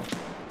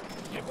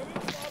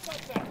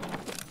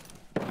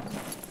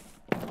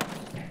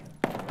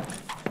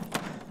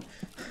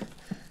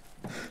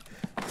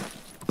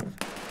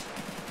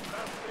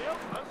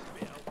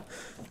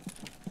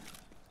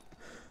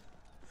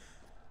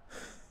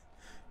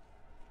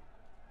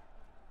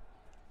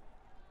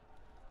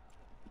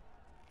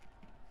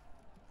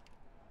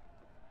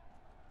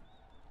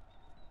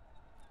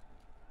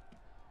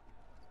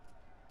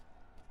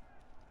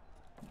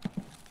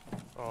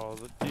 Oh,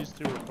 these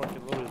two are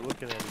fucking literally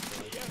looking at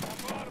each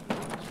other.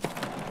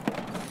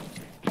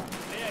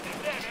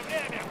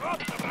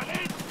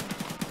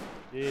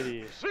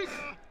 Idiot.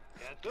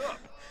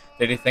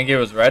 Did he think it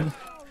was red?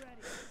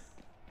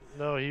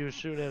 No, he was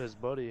shooting at his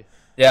buddy.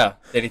 Yeah.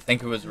 Did he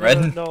think it was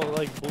red? No,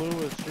 like blue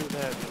was shooting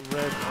at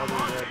red, other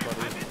red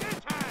buddy.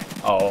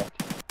 Oh.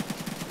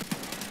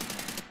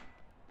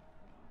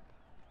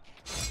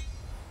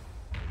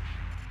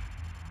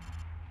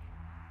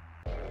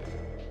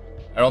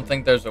 I don't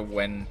think there's a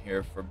win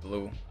here for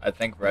blue. I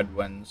think red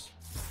wins.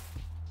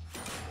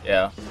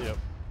 Yeah. Yep.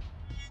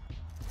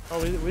 Oh,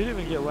 we didn't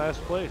even get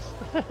last place.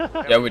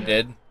 Yeah, we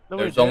did. No,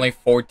 There's we only did.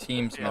 4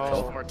 teams, Yeah,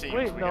 Mitchell. there's 4 teams.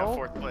 Wait, we no. got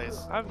 4th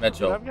place.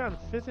 Mitchell. Dude, I've gotten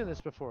 5th in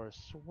this before, I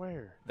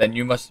swear. Then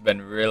you must have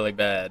been really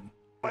bad.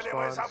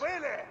 Spawns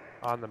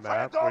on the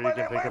map where you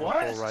can pick up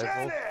a full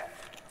rifle.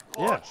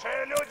 Yeah.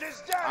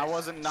 I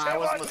wasn't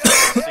listening to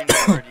a single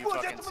word you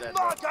fucking said,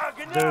 bro.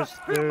 There's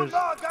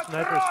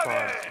sniper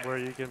spawns where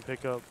you can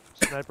pick up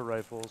sniper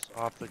rifles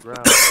off the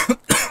ground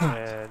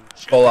and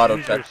Full auto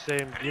use your check.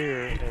 same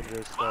gear and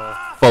just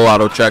Full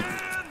auto check.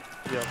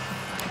 yep,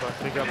 but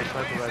pick up a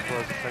sniper rifle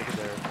as a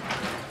secondary.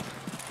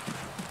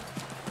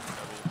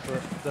 So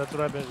that's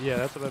what I've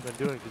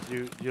been doing because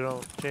you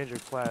don't change your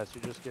class, you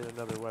just get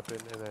another weapon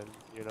and then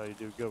you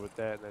do good with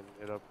that and then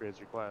it upgrades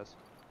your class.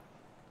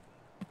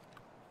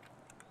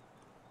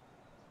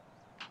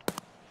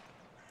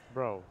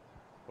 Bro,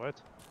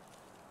 what?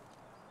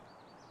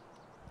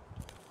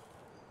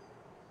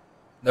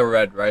 The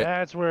red, right?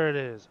 That's where it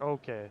is.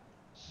 Okay,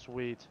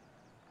 sweet.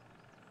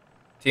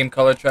 Team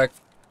color check.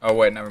 Oh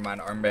wait, never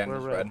mind. Armband We're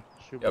is red. red.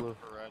 Shoe Yep. blue.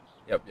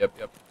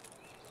 Yep.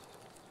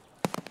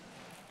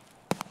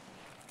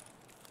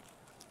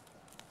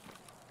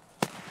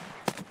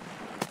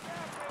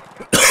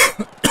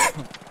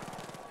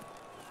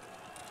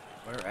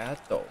 Where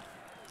at though?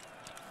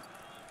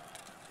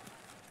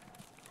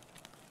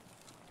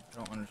 I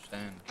don't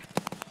understand.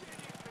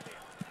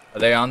 Are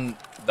they on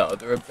the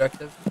other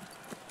objective?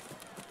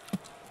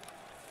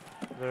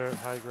 They're at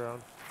high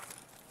ground.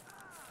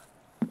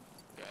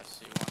 Yeah, I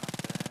see one up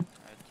there.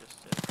 I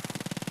just did.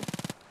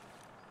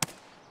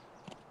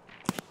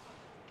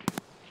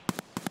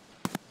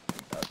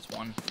 That's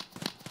one.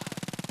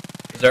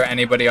 Is there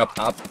anybody up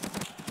top?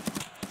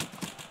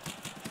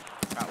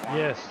 Got one.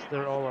 Yes,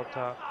 they're all up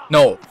top.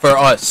 No, for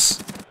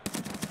us.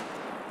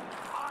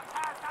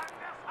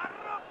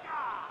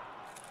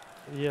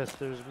 Yes,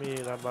 there's me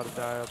and I'm about to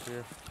die up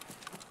here.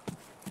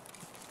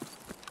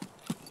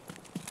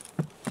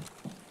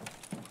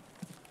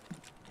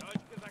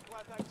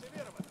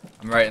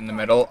 I'm right in the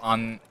middle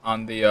on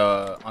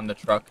the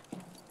truck.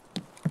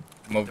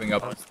 Moving Oh,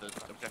 up. it's the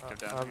objective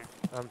down here.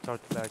 I'm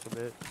tucked back a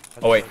bit.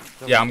 Oh wait,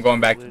 yeah, I'm going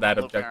back to that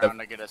Looping objective. around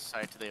to get a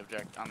sight to the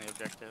on the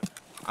objective.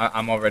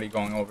 I'm already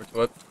going over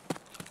to it.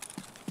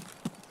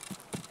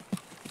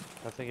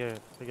 I think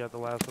I got the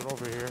last one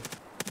over here.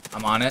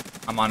 I'm on it.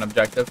 I'm on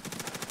objective.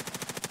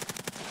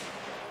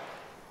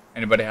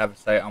 Anybody have a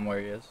sight on where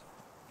he is?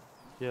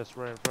 Yes,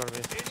 right in front of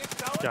me.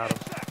 Got him.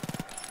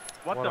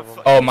 What One the of 'em.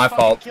 fuck? Oh, You my fucking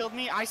fault. Killed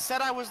me. I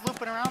said I was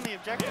looping around the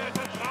objective.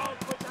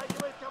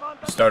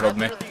 Startled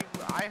me. Come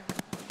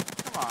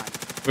on.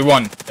 We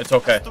won. It's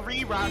okay.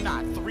 3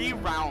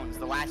 rounds.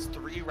 The last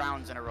 3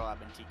 rounds in a row I've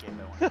been TK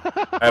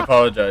going. I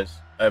apologize.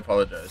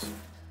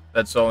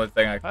 That's the only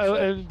thing I can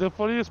say. And the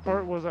funniest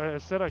part was I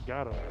said I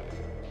got him.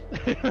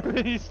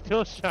 And he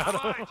still shot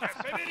him.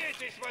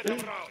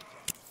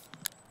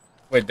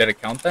 Wait, did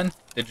it count then?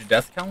 Did your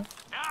death count?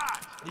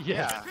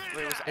 Yeah.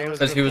 It was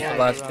Because he was the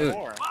last dude.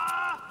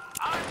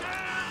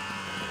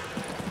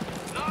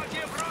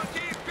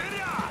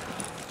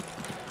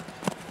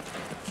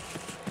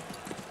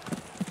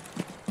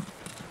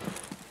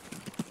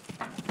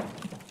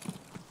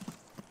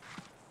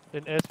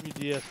 An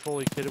SVDS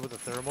fully kitted with a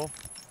thermal.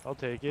 I'll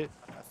take it.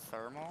 A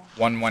thermal?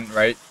 1 went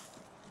right.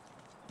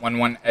 1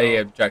 went A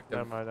objective.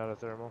 Never mind, not a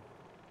thermal.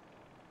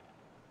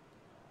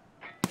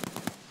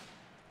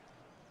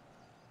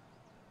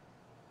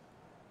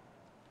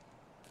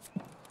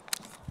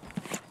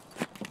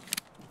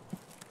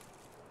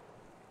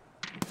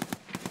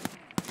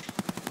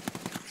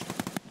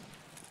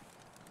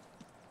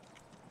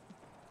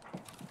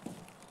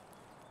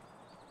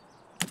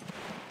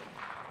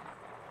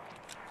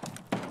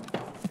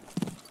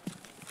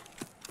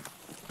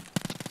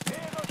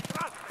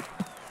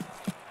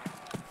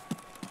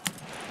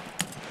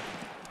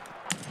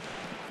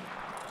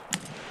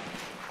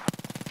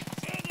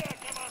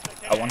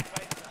 That one.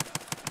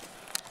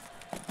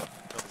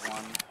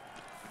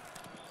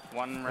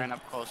 One ran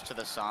up close to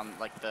the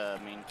like the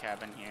main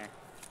cabin here.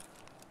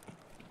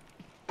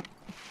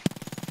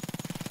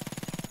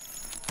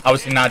 How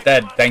was he not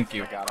dead? Thank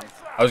you. I got him.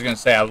 I was gonna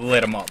say I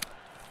lit him up.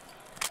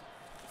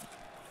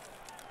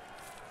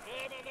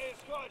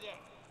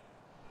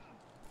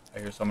 I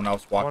hear someone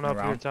else walking One up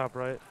here, around. top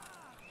right.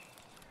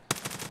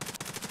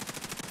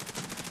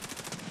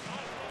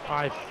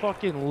 I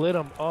fucking lit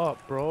him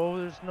up, bro.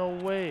 There's no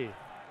way.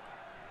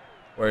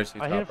 Where is he?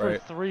 I hit him Top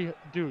for right.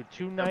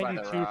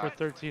 292 for rock.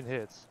 13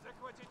 hits.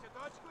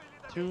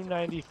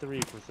 293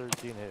 for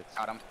 13 hits.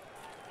 Got him.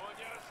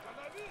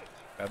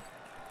 Okay.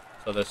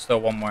 So there's still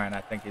one more, and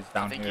I think he's I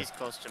down think here. he's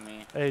close to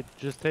me. Hey,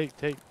 just take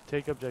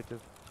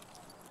objective.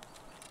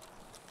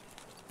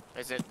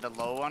 Is it the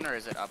low one or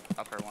is it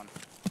upper one?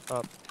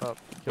 Up. Kill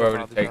Whoever to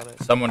Bobby's take. on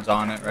it. Someone's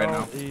on it right No,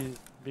 now. he's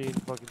being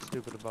fucking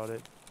stupid about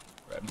it.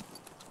 Red.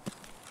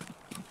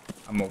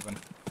 I'm moving.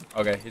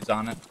 Okay, he's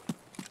on it.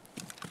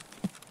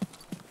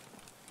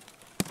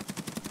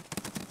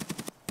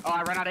 Oh,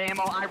 I ran out of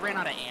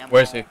ammo.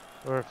 Where is he?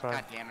 We're fine.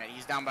 God damn it,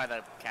 he's down by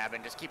the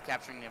cabin. Just keep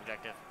capturing the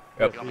objective.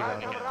 Yep. You'll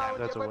probably get that.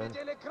 That's a win.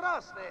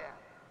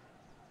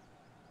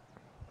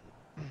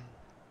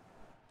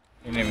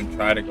 He didn't even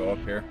try to go up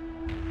here.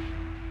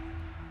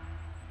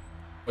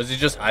 Was he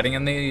just hiding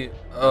in the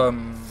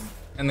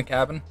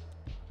cabin?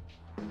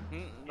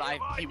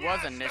 He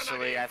was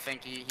initially. I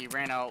think he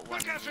ran out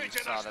when he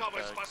saw that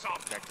the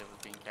objective was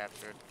being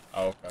captured.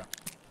 Oh, okay.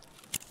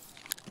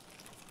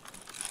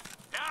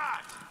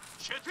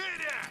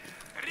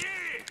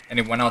 And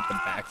he went out the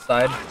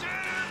backside?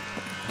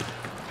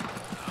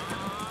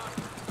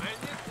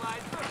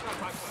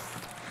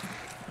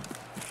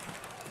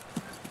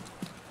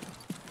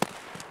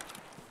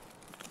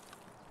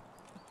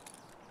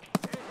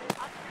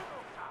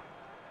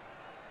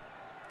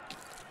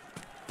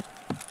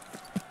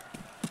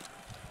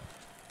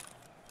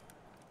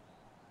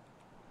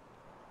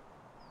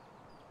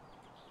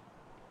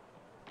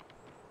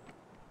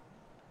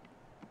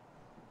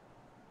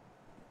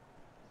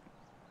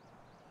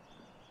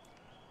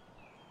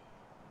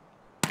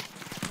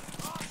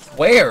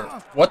 Where?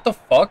 What the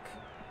fuck?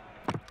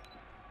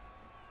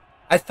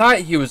 I thought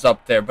he was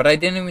up there, but I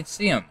didn't even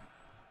see him.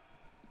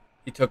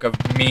 He took a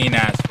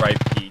mean-ass right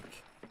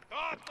peek.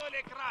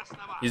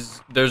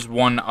 There's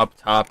one up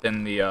top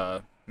in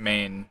the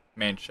main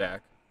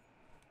shack.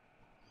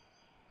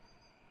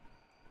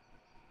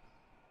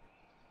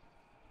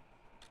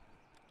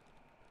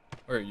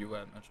 Where are you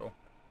at, Mitchell?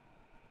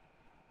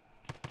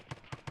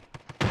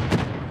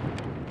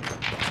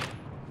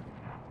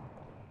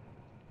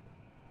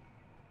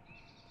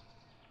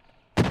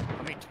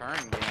 Let me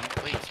turn, man,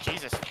 please.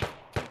 Jesus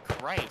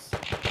Christ.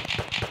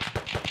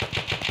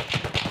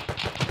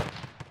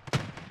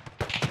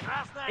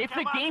 If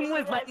the game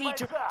would let me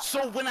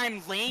so when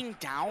I'm laying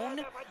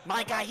down,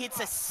 my guy hits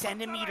a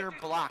centimeter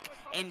block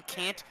and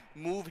can't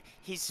move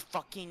his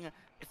fucking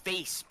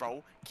face,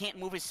 bro. Can't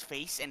move his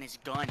face and his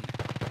gun.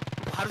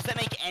 How does that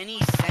make any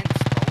sense,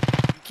 bro?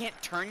 You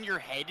can't turn your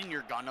head and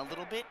your gun a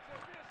little bit?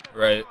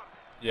 Right.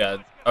 Yeah.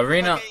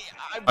 Arena.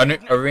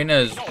 Like, Arena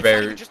is no,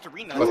 very. It's not just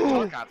Arena. That's a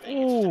Tarkov thing.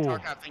 It's just a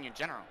Tarkov thing in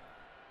general.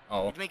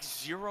 Oh. It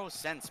makes zero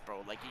sense,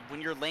 bro. Like,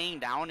 when you're laying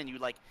down and you,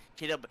 like,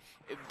 hit a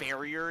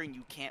barrier and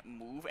you can't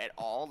move at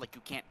all, like,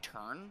 you can't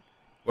turn.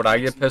 What I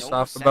get pissed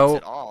off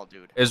about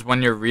is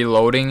when you're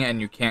reloading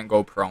and you can't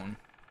go prone.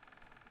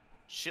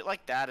 Shit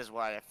like that is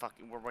why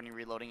when you're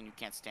reloading and you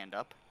can't stand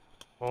up.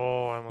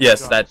 Oh, I'm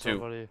yes, that too.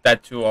 Somebody.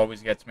 That too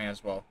always gets me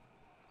as well.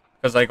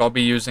 Because, like, I'll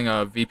be using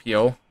a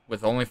VPO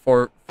with only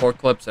four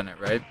clips in it,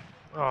 right?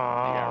 Oh,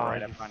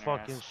 right, you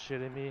fucking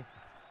shitting me.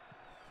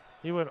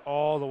 He went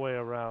all the way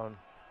around.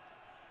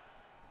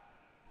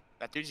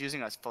 That dude's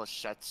using a full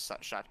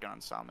shotgun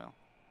on Sawmill.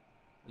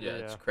 Yeah,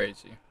 it's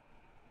crazy.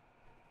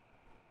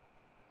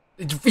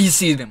 You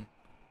see them.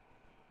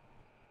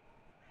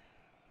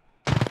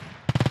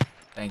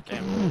 Thank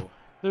you.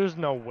 There's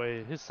no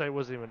way. His sight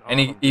wasn't even on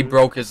him. And he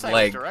broke his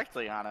leg.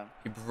 Directly on him.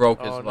 He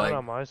broke his leg. Not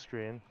on my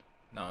screen.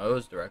 No, it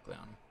was directly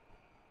on him.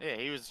 Yeah,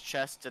 he was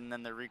chest and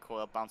then the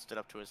recoil bounced it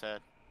up to his head.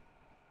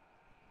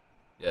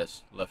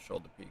 Yes, left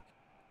shoulder peek.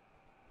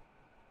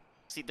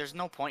 See, there's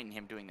no point in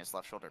him doing this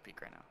left shoulder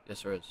peek right now.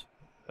 Yes, there is.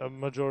 A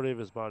majority of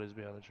his body's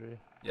behind the tree.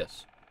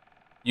 Yes.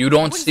 You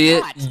don't see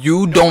it.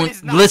 You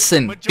don't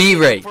listen.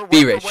 B-Ray,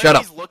 shut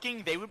up. He's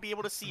looking, they would be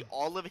able to see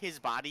all of his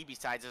body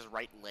besides his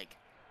right leg.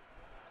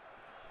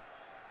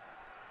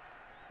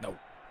 No.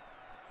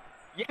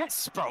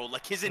 Yes, bro.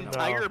 Like his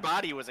entire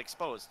body was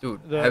exposed.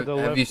 Dude,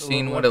 have you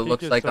seen what it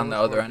looks like on the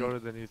other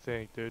end? Than you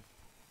think, dude.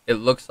 It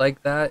looks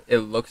like that. It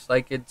looks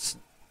like it's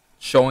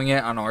showing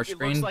it on our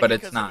screen, but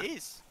it's not.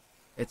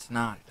 It's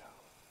not.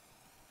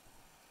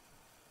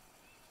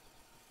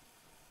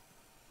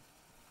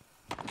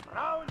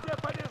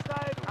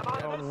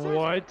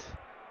 What?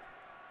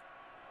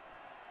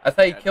 I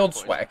thought he killed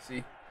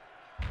Swaxy.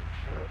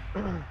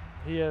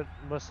 He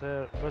must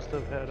have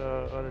had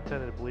a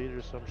unintended bleed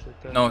or some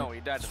shit. Then. No, he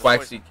died.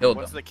 Swaxy killed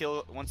him.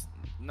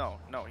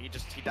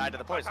 He died to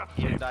the poison.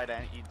 He didn't die to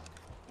any.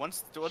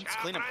 Once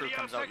cleanup crew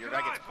comes out, your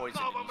guy gets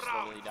poisoned and you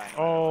slowly die.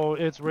 Oh,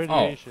 it's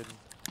radiation.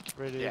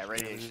 Yeah,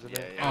 radiation.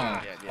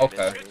 Yeah,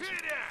 okay.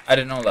 I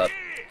didn't know that.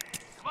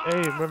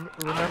 Hey,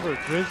 remember,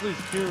 grizzlies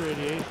cure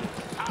radiation.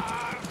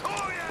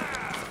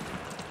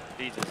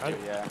 Jesus,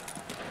 yeah.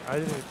 I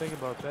didn't even think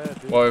about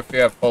that, dude. Well, if you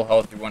have full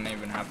health, you wouldn't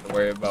even have to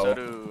worry about. So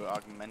do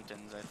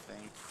augmentins, I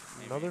think.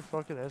 Maybe. Another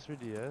fucking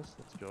SVDS.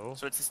 Let's go.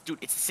 So it's this dude.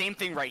 It's the same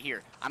thing right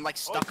here. I'm like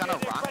stuck on a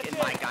rock and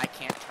my guy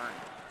can't turn.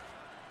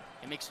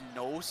 It makes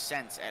no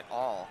sense at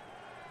all.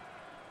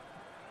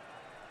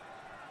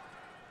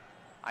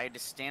 I had to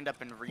stand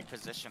up and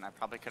reposition. I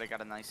probably could have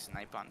got a nice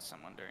snipe on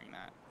someone during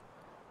that.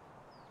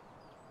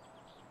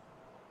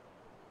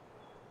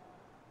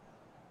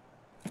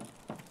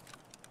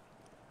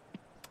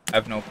 I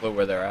have no clue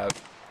where they're at.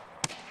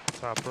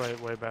 Top right,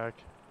 way back.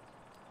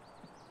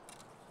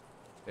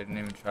 They didn't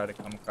even try to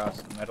come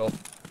across the middle.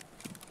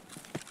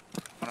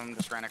 One of them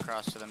just ran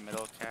across to the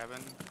middle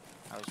cabin.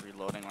 I was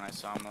reloading when I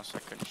saw him, though, so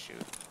I couldn't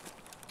shoot.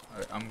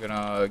 Alright, I'm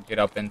gonna get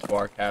up into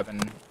our cabin,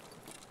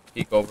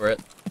 peek over it.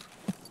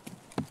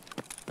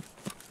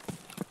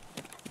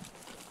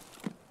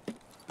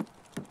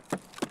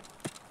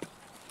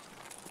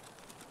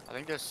 I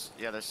think there's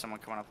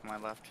someone coming up on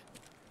my left.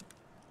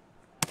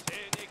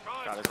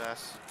 Got his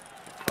ass.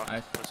 Fuck,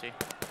 Nice. pussy.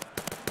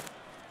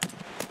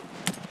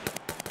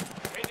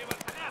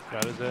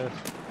 Got his ass.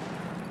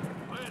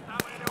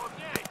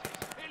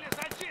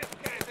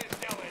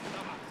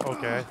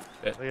 Okay.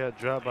 Shit. They got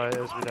dropped by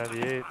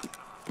SB98.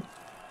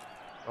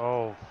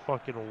 Oh,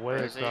 fucking way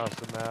Where is he? across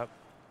the map.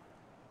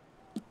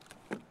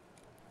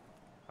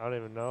 I don't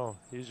even know.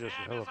 He's just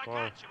hella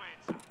far.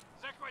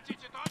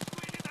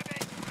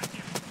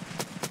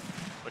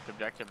 Which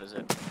objective is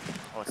it?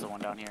 Oh, it's the one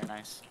down here.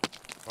 Nice.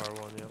 Far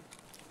one, yep.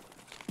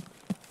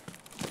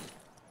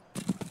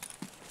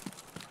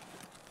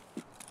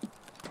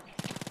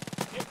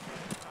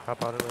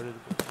 Hop on it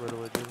right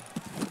away, dude.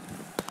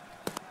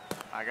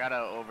 I got an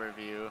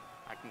overview.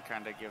 I can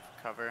kind of give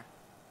cover.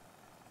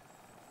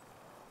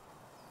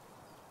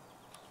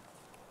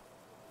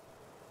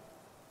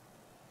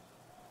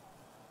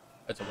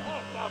 That's a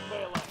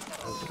one.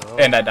 Let's go.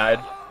 And I died.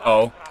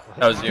 Oh,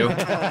 that was you.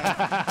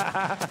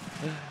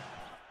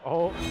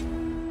 Oh.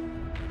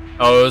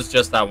 Oh, it was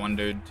just that one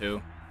dude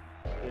too.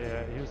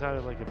 Yeah, he was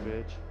hiding like a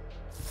bitch.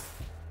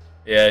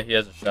 Yeah, he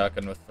has a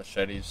shotgun with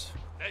machetes.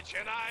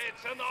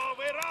 Начинается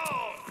новый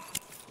раунд.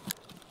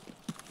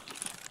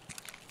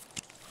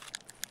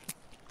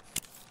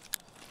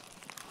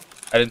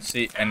 I didn't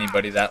see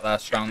anybody that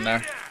last round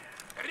there.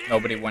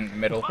 Nobody went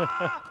middle.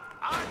 Yeah,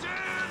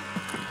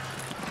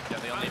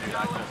 the only dude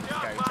I could, the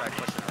guy who tried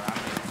pushing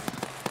around me.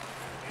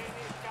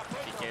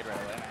 TK'd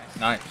right away.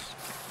 Nice. Nice.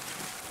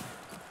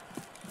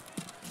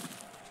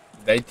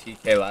 Did they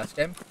TK last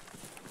game?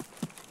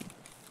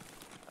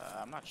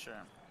 I'm not sure.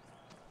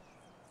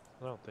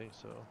 I don't think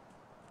so.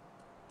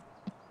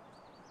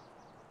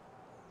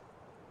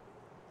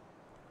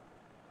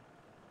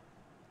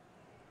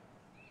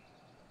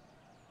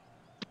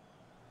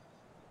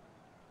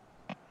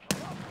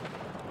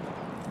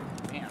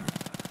 Damn.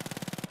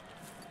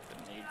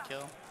 The nade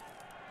kill.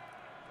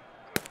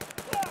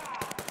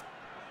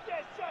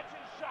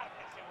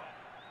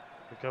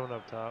 They're coming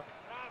up top.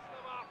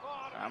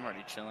 I'm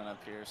already chilling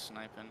up here,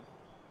 sniping.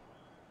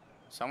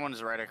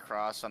 Someone's right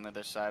across on the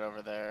other side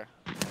over there.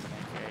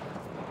 Okay.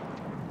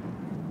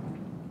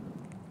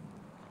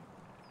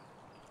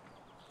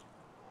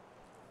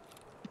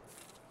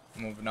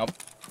 Moving up.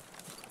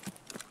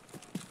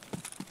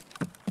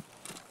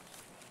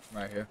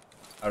 Right here.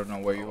 I don't know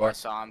where you I are.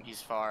 saw him.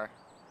 He's far.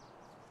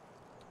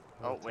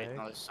 Oh, wait. Okay.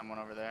 No, there's someone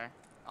over there.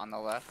 On the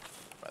left.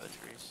 By the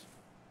trees.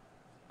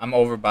 I'm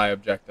over by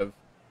objective.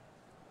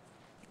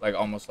 Like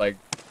almost like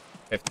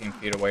 15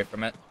 feet away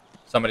from it.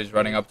 Somebody's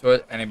running up to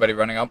it. Anybody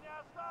running up?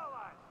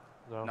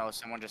 No. No,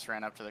 someone just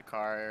ran up to the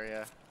car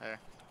area. There.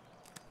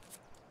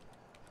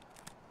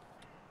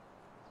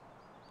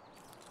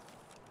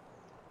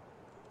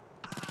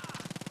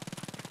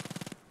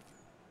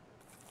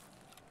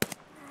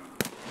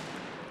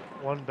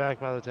 One back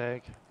by the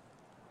tank.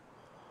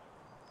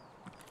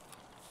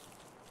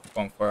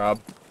 Going for Rob.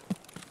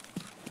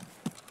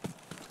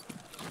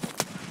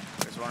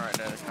 There's one right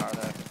near the car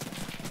there.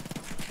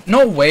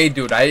 No way,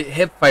 dude. I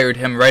hip fired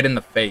him right in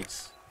the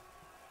face.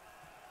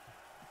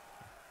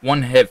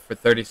 One hit for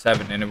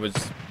 37, and it was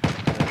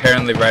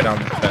apparently right on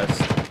the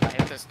chest. I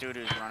hit this dude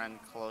who's running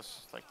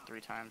close like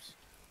 3 times.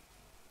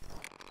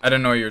 I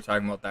didn't know you were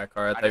talking about that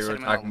car. I thought just you were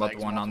hit him in talking about the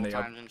legs one on the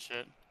multiple times and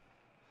shit.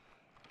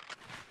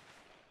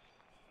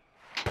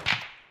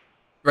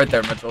 right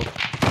there, Mitchell.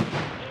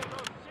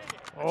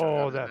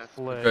 Oh, that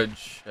flick. Good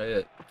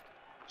shit.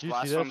 Did you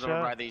Last see that one's over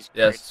by shot? these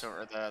Yes. crates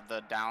or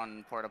the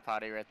down porta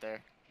potty right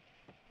there.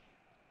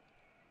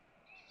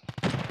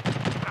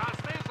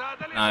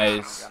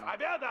 Nice.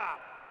 Победа!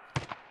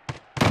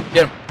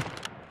 Get him.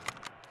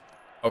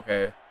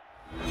 Okay.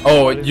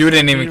 Oh, you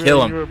didn't even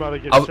kill You were him. about to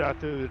get I'll- shot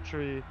through the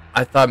tree.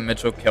 I thought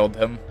Mitchell killed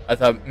him. I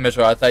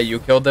thought you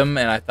killed him,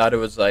 and I thought it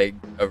was like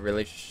a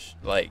really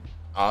like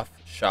off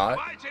shot.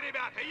 Давайте,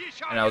 ребята,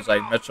 еще And I was один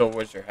like, раунд. Mitchell,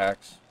 where's your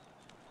hacks?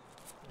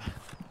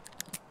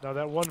 Now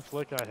that one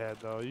flick I had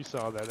though, you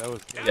saw that. That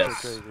was so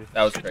Yes, crazy.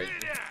 that was crazy.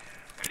 4,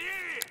 3,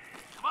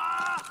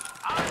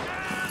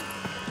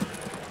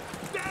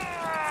 2,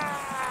 1.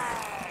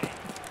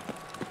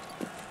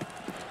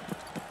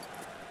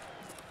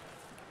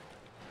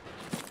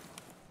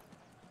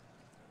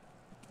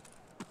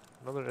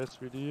 Another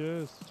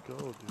SVDS. Let's go,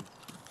 dude.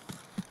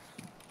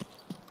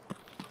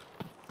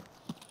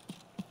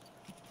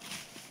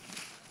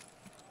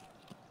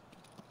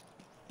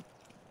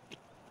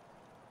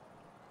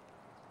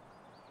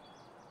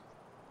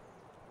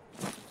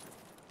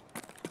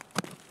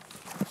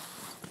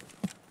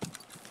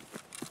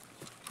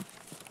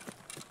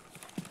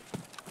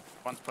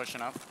 One's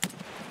pushing up.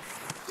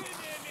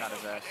 Got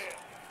his ass.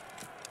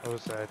 I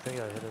was say, I think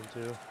I hit him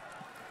too.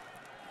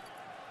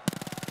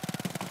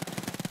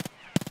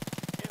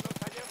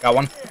 Got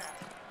one.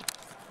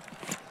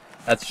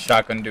 That's a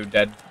shotgun dude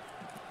dead.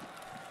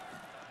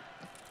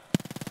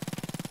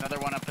 Another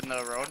one up in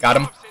the road. Got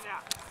him.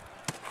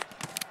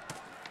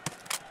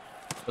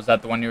 Was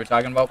that the one you were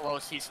talking about?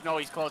 Close. He's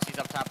close. He's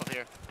up top of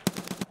here.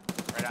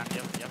 Right on.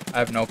 Yep. I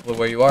have no clue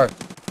where you are.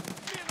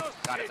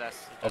 Got his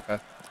ass. Okay.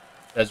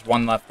 There's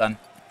one left then.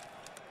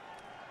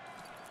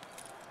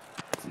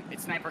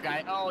 It's sniper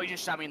guy. Oh, he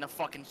just shot me in the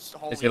fucking.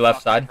 Holy Is he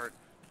left fuck, that side? hurt.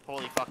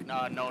 Holy fuck.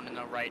 No,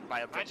 right by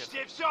objective.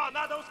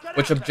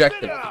 Which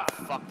objective?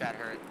 Holy fuck, that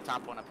hurt.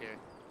 Top one up here. You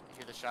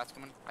hear the shots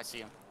coming? I see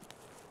him.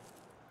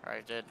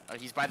 Alright, dude. Oh,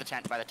 he's by the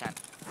tent,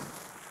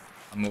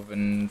 I'm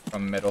moving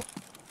from middle.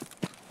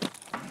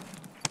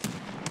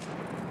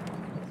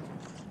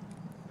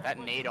 That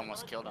nade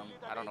almost killed him.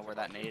 I don't know where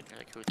that nade,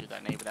 like who threw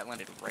that nade, but that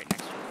landed right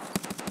next to him.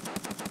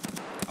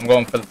 I'm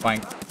going for the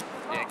flank.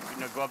 Yeah,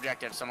 no, go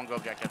objective. Someone go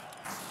objective.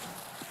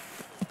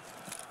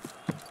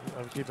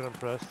 I'm keeping him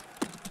pressed.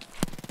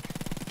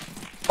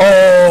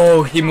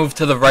 Oh, he moved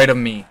to the right of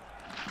me.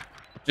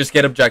 Just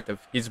get objective.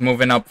 He's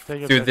moving up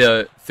through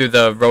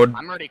the road.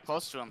 I'm already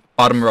close to him.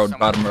 Bottom road.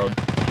 Bottom road.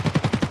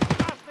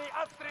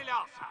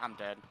 I'm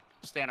dead.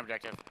 Stay on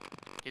objective.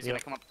 He's gonna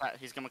come up.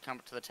 He's gonna come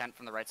to the tent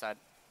from the right side.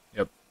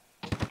 Yep.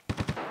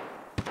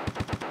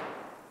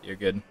 You're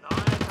good.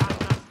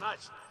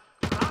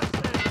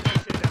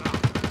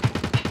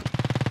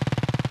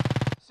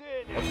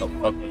 What the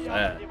fuck was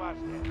that? Me?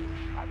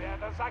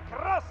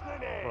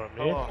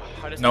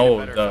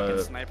 No,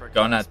 the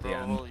gun at the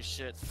end. Holy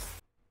shit.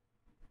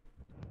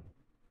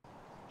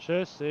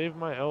 Should I save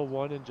my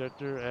L1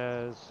 injector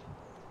as...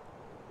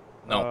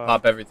 No,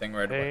 pop everything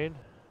right away. pain?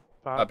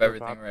 Pop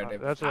everything right away.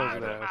 That's what I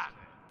was gonna ask.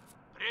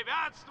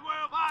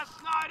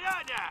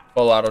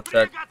 Full auto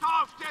check.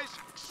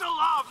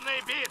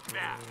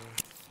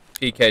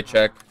 PK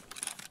check.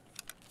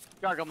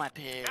 Gargle my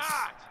piss.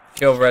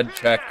 Kill red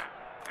check.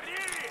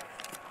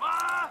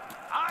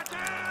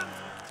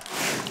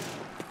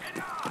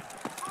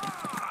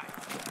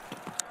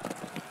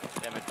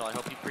 Damn it, Phil. I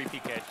hope you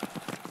pre-PK.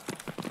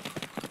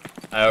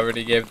 I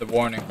already gave the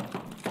warning.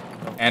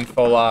 And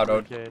full auto.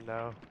 Okay,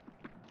 now.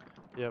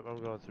 Yep,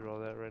 I'm going through all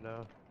that right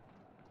now.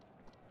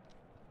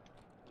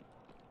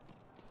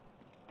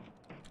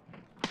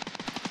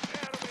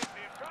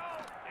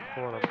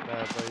 Pulling up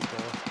bad right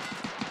now.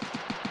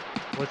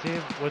 What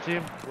team? What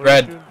team? What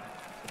Red.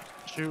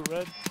 Shoot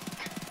red?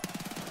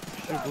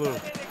 Shoot blue.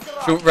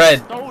 Shoot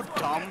red. So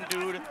dumb,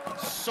 dude.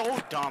 So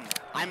dumb.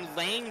 I'm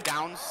laying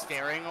down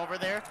staring over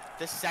there.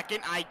 The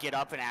second I get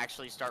up and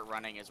actually start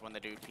running is when the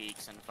dude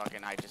peeks and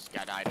fucking I just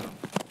got died to him.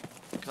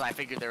 Because I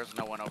figured there was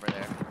no one over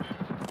there.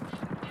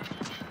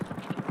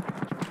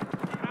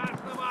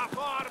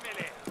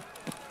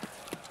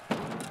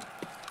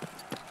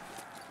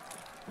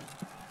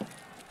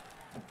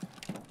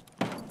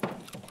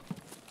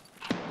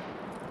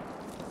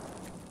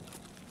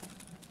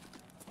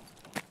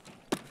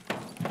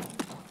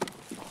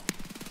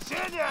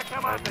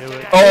 I knew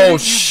it. Oh You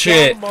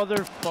shit. dumb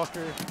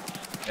motherfucker.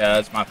 Yeah,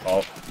 that's my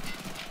fault.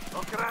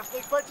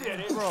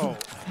 Bro.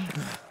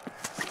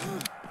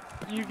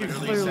 You can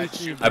Literally clearly said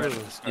see shoot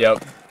blue.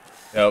 Yep.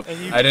 Yep. And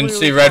you I didn't see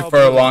clearly red saw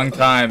for a blue. long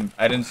time.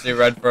 I didn't see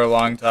red for a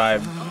long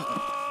time.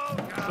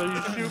 So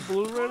you shoot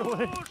blue right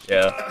away?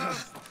 Yeah.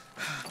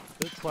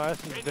 This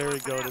class is very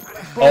goated.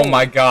 Oh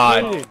my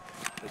god.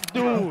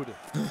 Dude.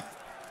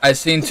 I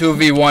seen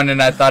 2v1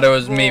 and I thought it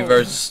was me Bro.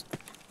 versus...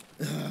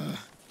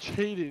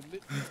 Jaden.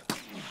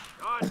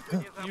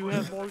 You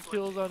have more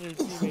kills on your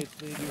teammates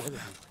than you do others.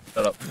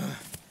 Shut up.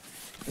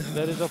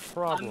 That is a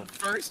problem.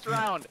 First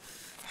round.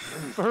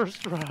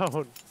 First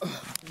round.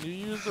 You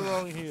used the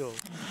wrong heal.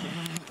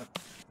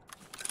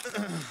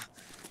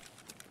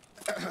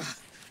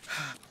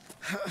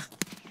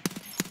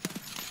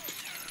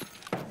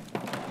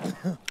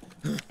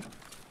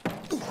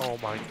 Oh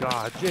my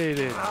god,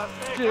 Jaden.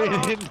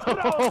 Jaden,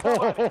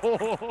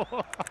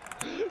 no.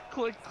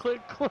 Click,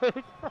 click,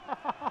 click.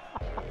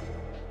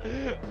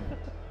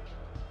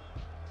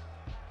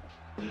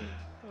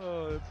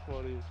 Oh, that's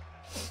funny.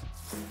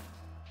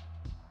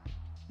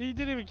 He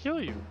didn't even kill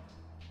you.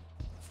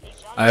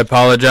 I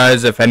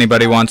apologize if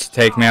anybody wants to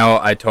take me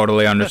out. I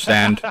totally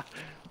understand.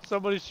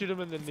 Somebody shoot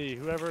him in the knee.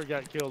 Whoever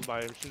got killed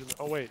by him, shoot him.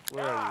 Oh wait,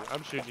 where are you?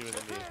 I'm shooting you in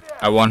the knee.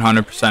 I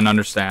 100%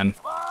 understand.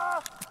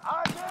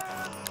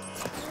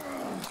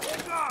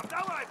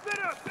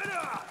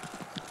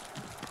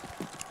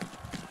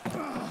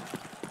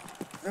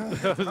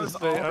 I was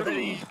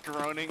Already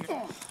groaning.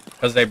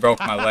 Because they broke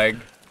my leg.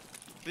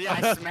 Yeah,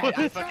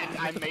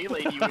 I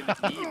meleeed you in the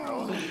knee,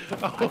 bro.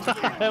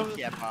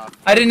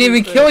 I didn't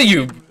even kill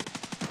you.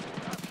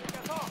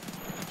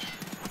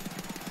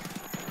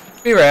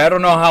 B-Ray, I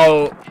don't know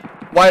how...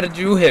 Why did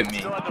you hit I me?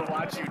 still had to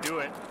watch you do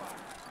it.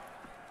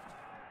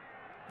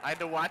 I had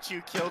to watch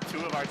you kill 2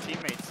 of our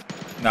teammates.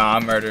 Nah,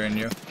 I'm murdering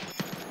you.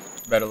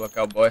 Better look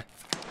out, boy.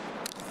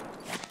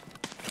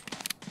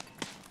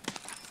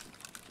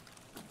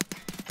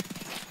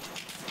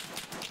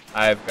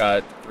 I've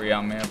got 3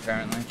 on me,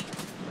 apparently.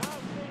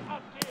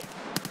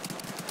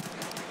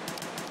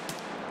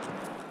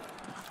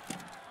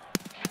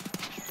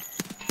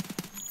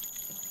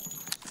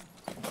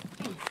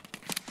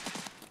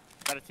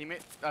 Got a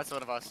teammate? That's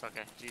one of us.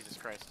 Okay. Jesus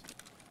Christ.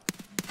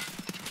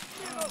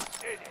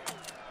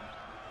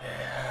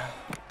 Yeah.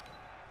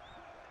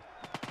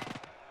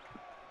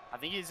 I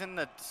think he's in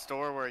the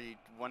store where you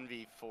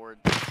 1v4'd.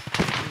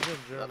 He's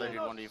in The other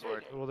German. dude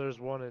 1v4'd. Well, there's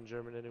one in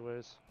German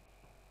anyways.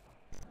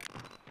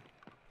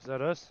 Is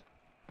that us?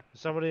 Is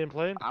somebody in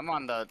plane? I'm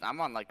on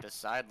like the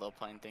side low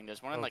plane thing.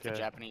 There's one in like the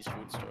Japanese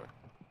food store.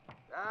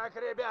 Так,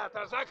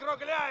 ребята,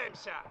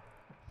 закругляемся.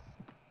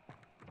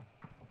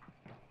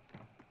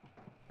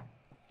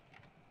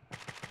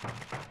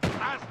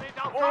 Красный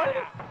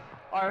толкание.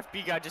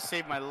 RFB guy just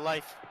saved my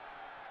life.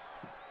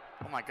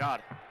 Oh my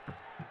god.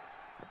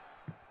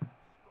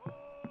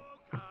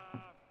 Сука.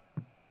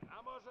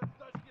 А может, с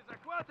точки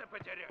захвата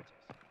потеретесь?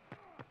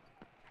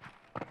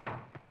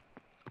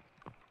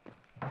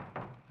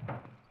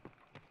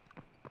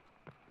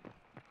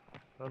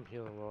 I'm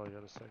healing well, I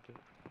got a second.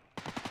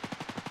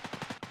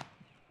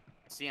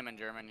 See him in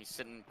German. He's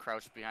sitting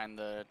crouched behind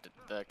the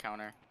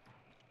counter.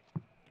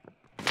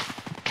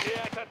 И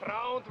этот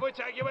раунд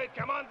вытягивает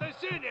команда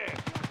синих.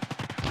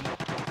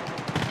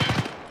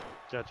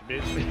 Got you,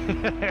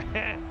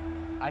 bitch.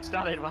 I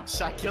started once.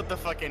 I killed the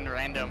fucking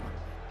random.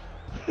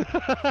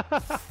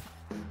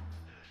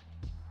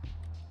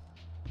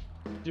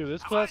 Dude,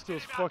 this class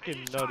goes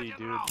fucking nutty,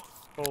 dude.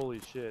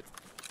 Holy shit.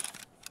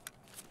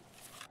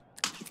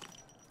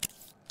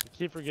 I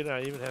keep forgetting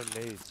I even have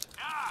nades.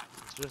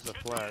 It's just a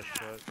flash,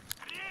 but...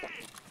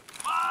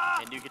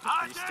 And you get to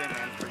pre-stim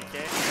and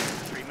pre-K?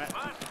 Pre-med?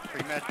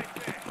 Pre-med?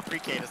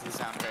 Pre-K doesn't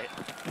sound great.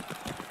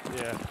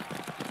 Yeah.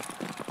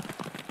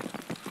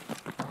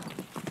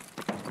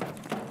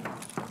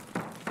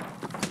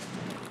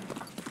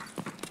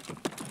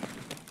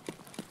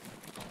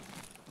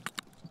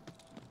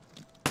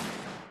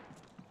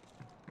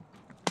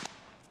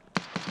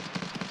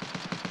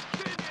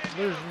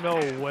 There's no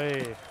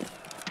way.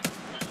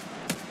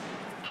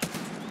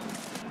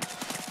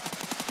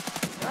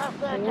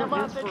 Красная 4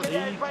 команда hits for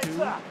теряет 82?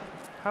 бойца.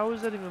 How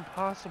is that even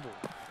possible?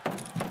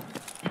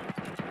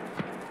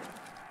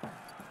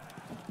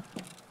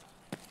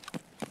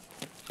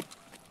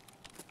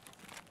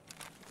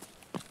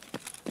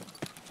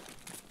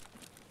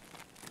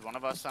 Is one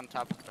of us on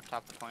top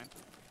the plane?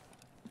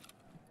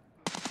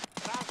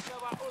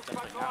 Русского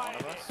Definitely not one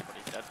of успокоили. us, but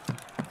he's dead.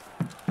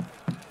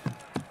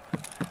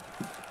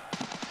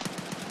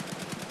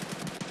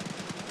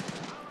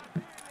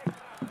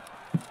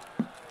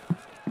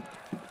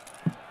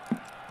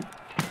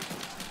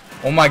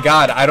 Oh my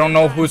god, I don't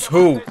know who's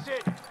who.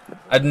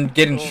 I'm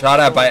getting shot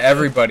at by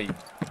everybody.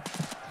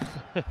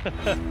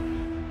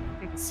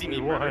 See me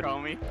We murder,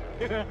 won.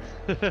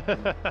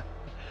 homie.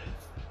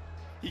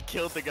 He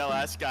killed the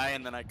last guy,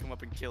 and then I come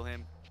up and kill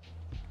him.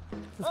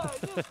 Эй,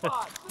 не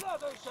спать,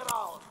 следующий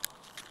раунд.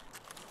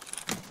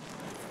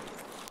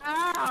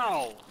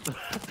 Ow!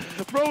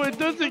 Bro, it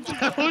doesn't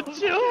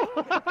count you!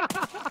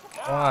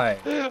 Why?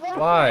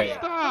 Why?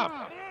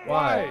 Stop!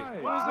 Why?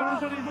 What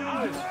is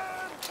everybody doing?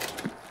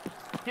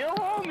 Kill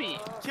homie!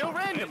 Kill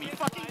random! He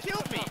fucking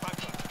killed me!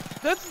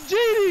 That's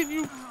Jaden,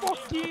 you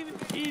fucking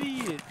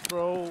idiot,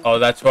 bro. Oh,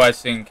 that's who I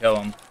seen kill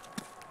him.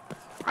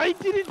 I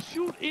didn't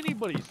shoot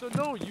anybody, so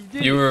no, you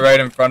didn't. You were right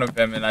in front of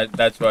him, and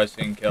that's who I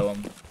seen kill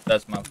him.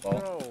 That's my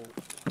fault. Bro.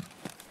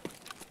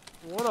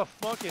 What a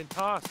fucking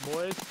toss,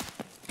 boys.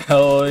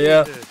 Hell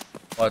yeah. Jesus.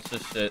 Watch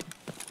this shit.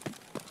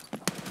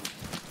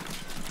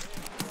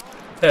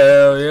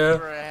 Hell yeah.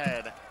 We're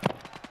ahead.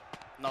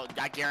 No,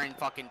 I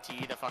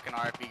guarantee the fucking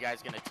RFB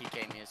guy's gonna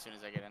TK me as soon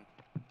as I get in.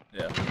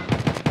 Yeah.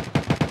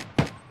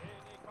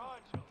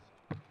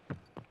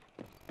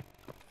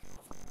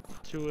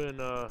 Two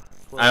in,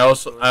 I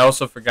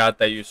also forgot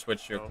that you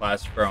switched your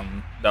class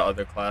from the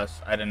other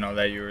class. I didn't know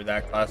that you were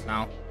that class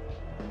now.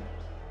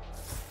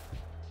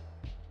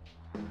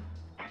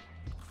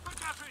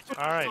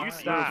 Alright,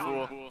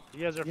 stop. Fool. You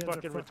guys are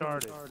fucking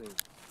retarded.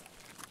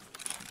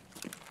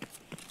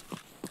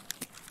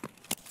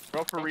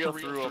 Bro, for real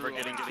through over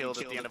getting killed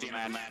at the end of a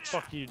match.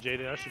 Fuck you,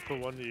 Jaden. I should put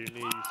one to your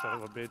knee, you son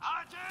of a bitch.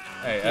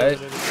 Hey, You're an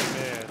innocent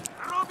man.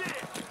 Руби,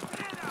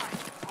 стреляй,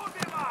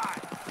 убивай.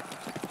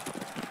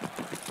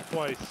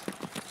 Twice.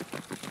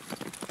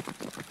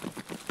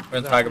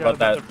 we're gonna talk about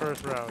The that.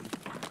 first round.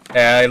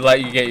 Hey, I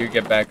let you get your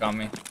get back on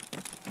me.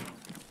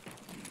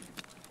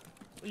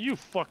 You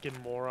fucking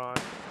moron.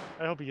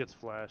 I hope he gets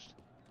flashed.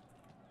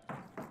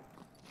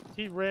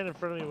 He ran in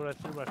front of me when I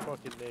threw my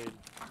fucking nade.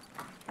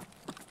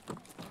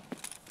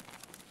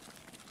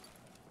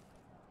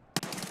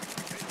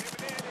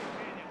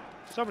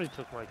 Somebody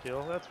took my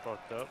kill. That's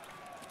fucked up.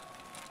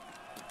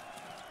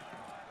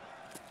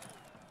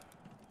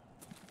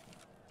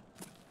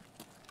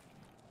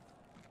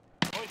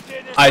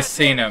 I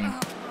seen him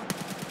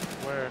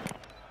Where?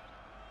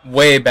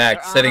 way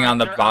back, sitting on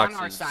the they're on our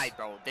boxes. side,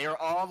 bro. They're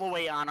all the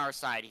way on our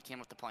side. He came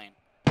with the plane.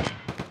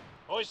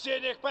 У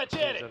синих Is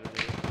потери. that a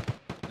knee?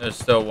 There's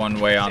still one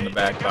way on the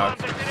back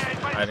boxes,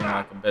 hiding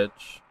like a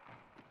bitch.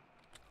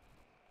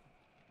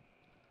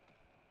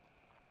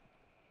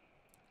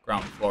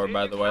 Ground floor,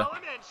 by the way. Стало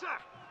меньше.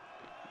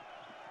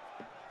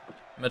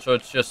 Mitchell,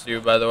 it's just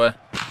you, by the way.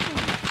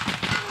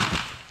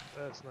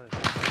 That's nice.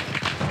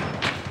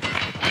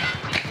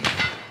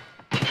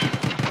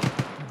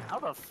 How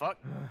the fuck?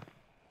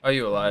 Are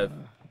you alive?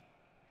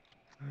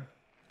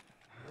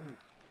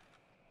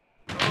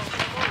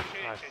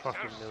 I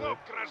fucking knew it.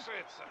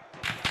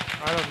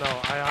 I don't know.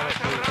 I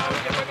honestly I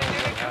don't know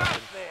what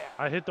happened.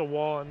 I hit the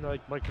wall and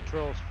like my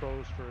controls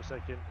froze for a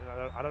second,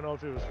 and I don't know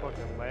if it was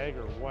fucking lag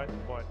or what,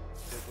 but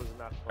it was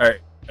not fun. All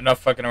right, enough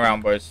fucking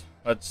around, boys.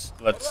 Let's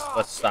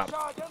stop.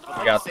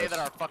 We got say this. that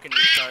our fucking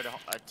retard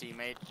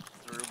teammate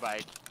threw by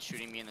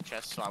shooting me in the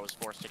chest, so I was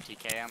forced to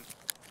TK him.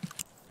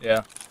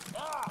 Yeah,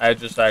 I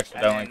just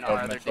accidentally and then killed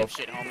our other Mitchell.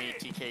 dipshit homie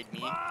TK'd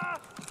me.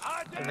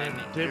 And then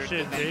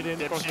dipshit Jaden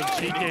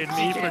fucking TK'd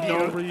me for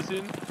no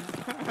reason.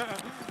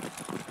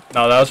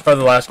 No, that was for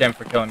the last game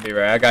for killing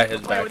B-Ray. I got his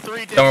back.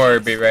 Don't worry,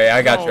 B-Ray.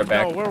 I got your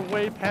back. No, we're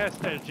way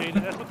past that,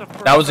 Jaden. That's what the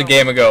first That was a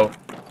game ago.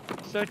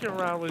 Second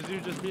round was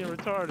you just being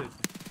retarded.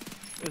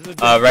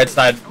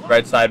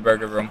 Right side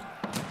burger room.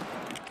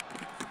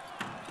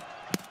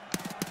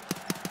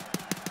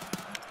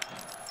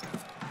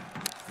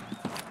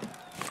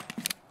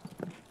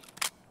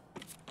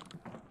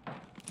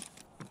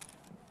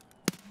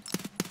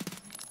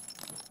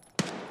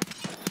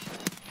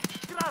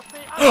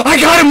 I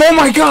got him! Oh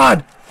my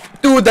god!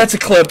 Dude, that's a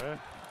clip.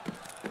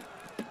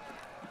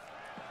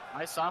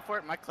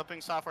 My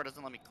clipping software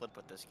doesn't let me clip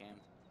with this game.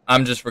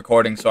 I'm just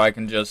recording so I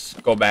can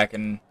just go back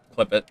and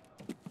clip it.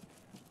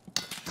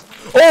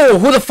 Oh,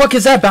 who the fuck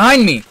is that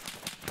behind me?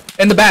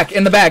 In the back,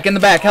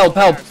 help,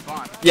 help.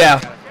 Yeah.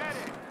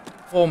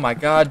 Oh my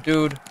god,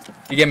 dude.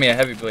 You gave me a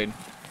heavy bleed.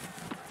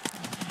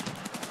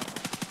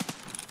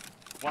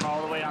 One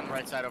all the way on the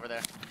right side over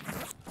there.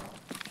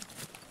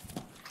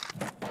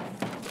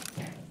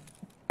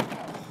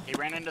 He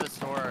ran into the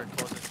store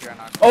closest here on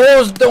our side.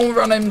 Oh, don't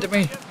run into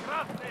me.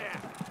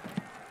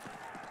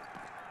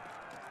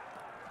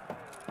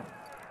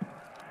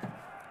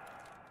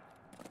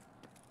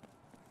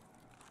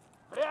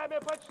 Время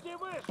почти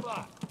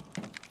вышло.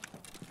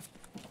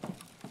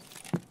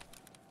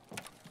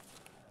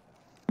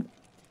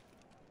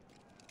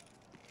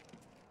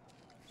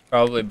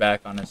 Probably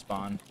back on his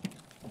spawn.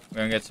 We're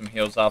gonna get some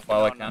heals off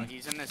while I can. No,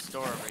 he's in this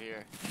store over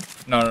here.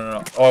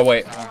 No. Oh,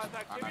 wait.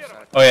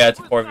 Oh, yeah, it's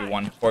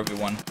 4v1.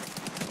 4v1.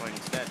 Wait,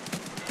 he's dead.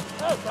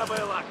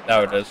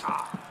 There it is.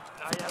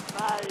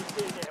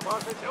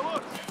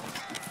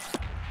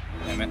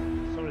 Damn it.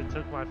 Somebody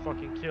took my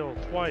fucking kill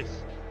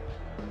twice.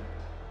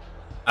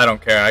 I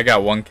don't care. I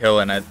got one kill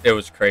and it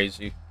was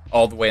crazy.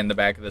 All the way in the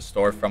back of the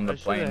store from the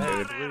plane,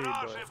 dude.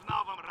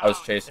 I was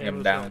chasing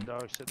him down.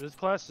 This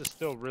class is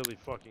still really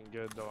fucking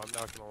good, though. I'm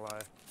not gonna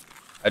lie.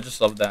 I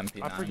just love the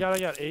MP9. I forgot I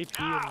got AP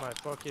in my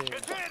fucking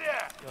pistol.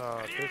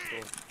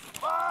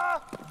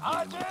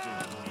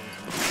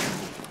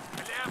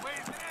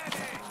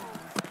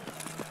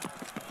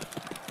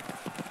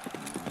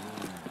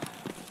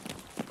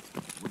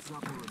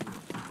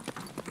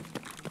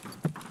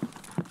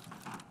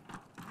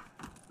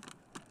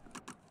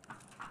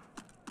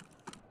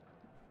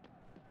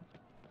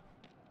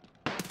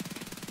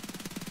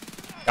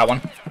 Got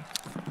one.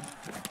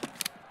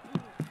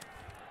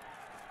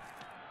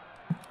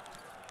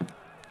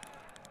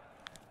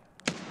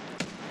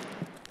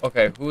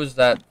 Okay, who is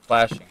that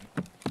flashing?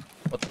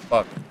 What the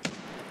fuck?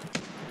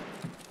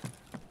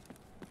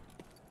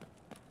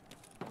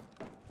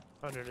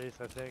 Underneath,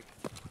 I think.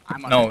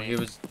 No, he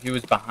was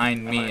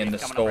behind me in the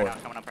store.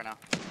 Coming up right now.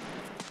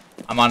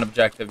 I'm on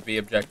objective, B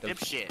objective.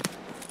 Dipshit.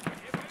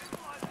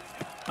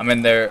 I'm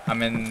in there,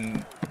 I'm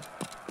in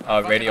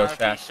Radio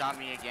Shack. He shot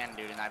me again,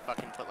 dude, and I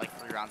fucking put like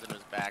 3 rounds into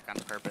his back on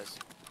purpose.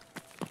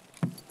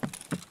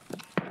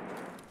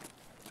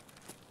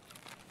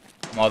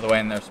 I'm all the way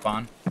in their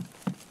spawn.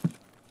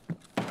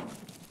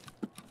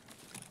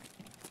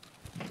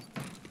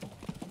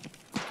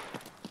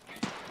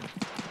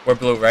 We're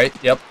blue, right?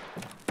 Yep.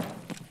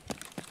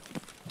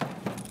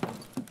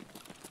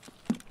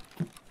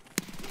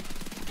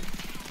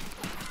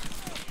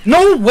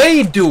 No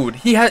way,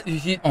 dude!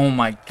 Oh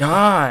my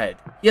god!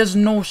 He has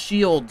no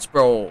shields,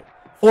 bro.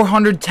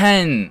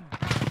 410.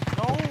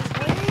 No way,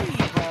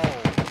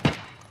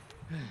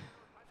 bro.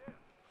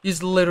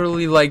 He's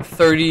literally like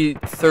 30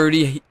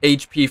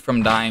 HP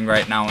from dying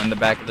right now in the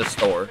back of the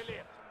store.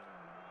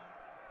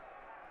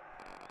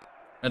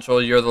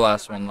 Mitchell, you're the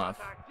last one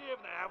left.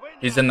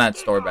 He's in that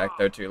store back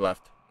there to your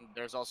left.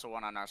 There's also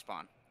one on our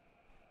spawn.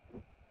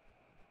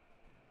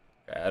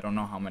 Okay, I don't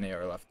know how many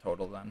are left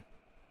total then.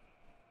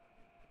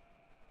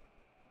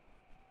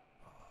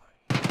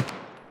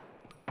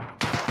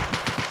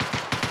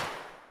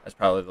 That's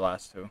probably the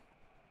last two.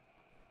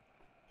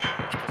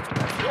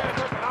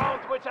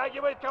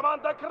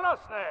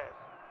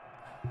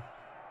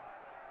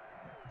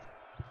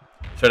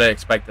 Should have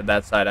expected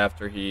that side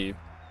after he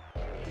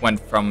went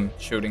from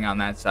shooting on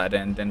that side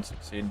and didn't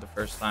succeed the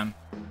first time.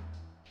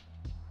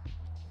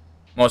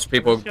 Most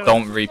people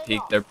don't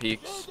re-peek their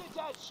peaks.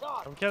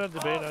 I'm kind of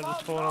debating on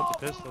just pulling out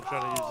the pistol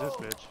trying to use this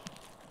bitch.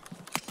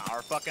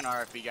 Our fucking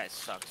RFB guy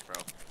sucks,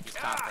 bro. He's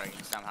top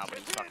ranking somehow, but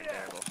he's fucking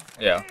terrible.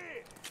 Yeah.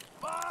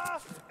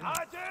 I'm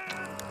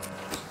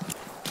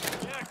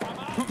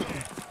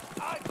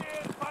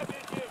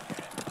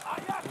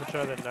gonna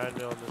try that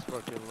 9mm on this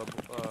fucking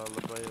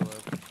LeBay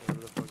left.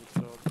 Whatever the fuck it's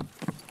called.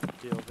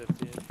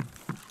 DL-15.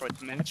 Bro,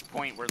 it's match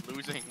point. We're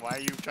losing. Why are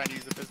you trying to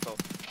use the pistol?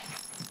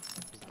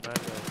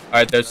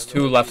 Alright, there's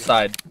two left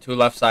side. Two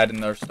left side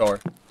in their store.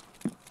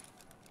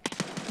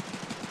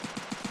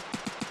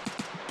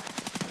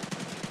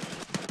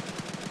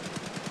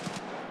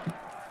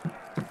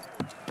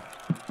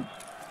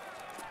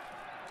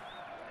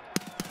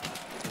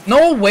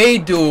 No way,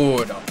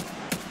 dude!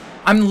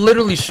 I'm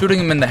literally shooting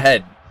him in the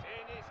head.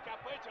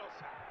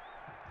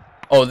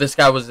 Oh, this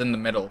guy was in the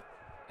middle.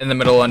 In the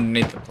middle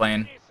underneath the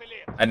plane.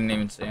 I didn't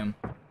even see him.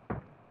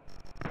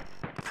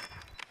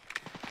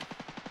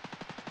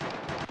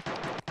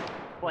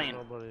 Plane.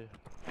 Nobody.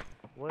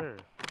 Where?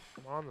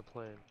 I'm on the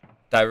plane.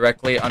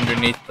 Directly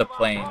underneath the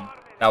plane.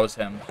 That was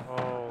him.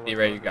 Oh.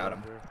 B-Ray, you got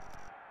him.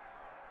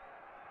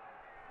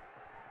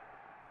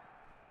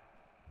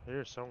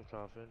 Here's some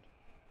coffin.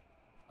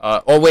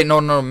 Oh wait,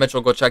 no,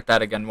 Mitchell, go check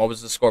that again. What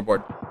was the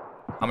scoreboard?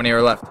 How many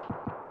are left?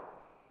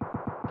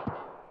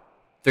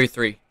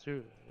 3-3.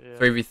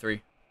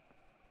 3v3.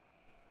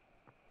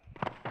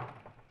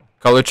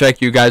 Color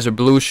check, you guys are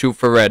blue, shoot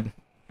for red.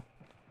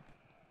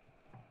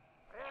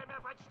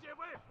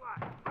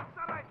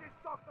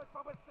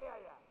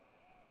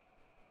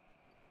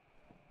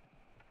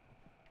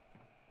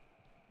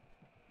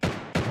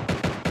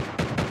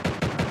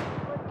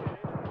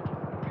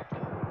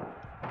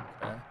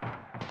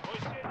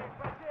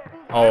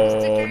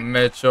 Oh,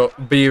 Mitchell,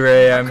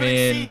 B-Ray, I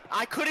mean.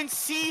 I couldn't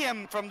see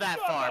him from that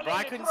far, bro.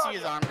 I couldn't see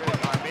his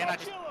armband. I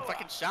just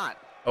fucking shot.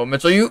 Oh,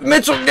 Mitchell,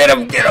 Mitchell, get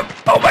him!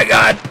 Oh my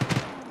God.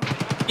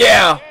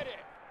 Yeah.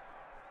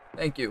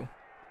 Thank you.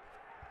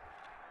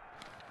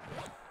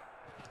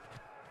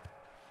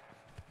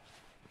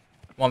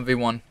 One v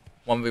one.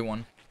 Oh,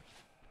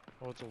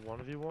 it's a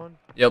 1v1?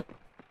 Yep.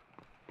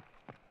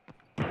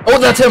 Oh,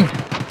 that's him!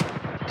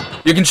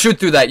 You can shoot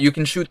through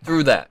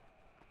that.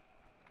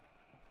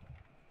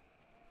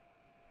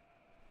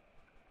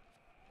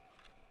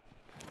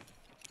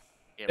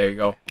 There you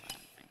go.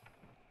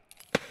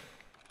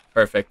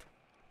 Perfect.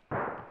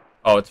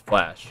 Oh, it's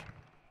flash.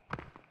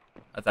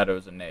 I thought it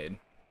was a nade.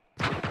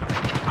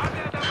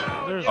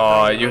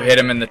 Oh, you hit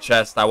him in the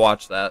chest. I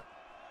watched that.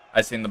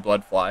 I seen the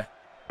blood fly.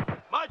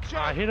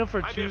 I hit him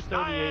for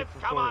 238 for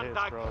 4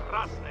 hits, bro.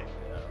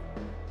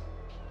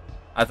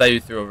 I thought you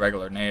threw a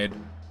regular nade.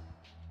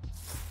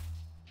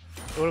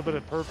 It would have been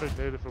a perfect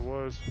nade if it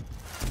was.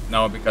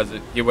 No, because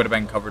he would have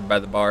been covered by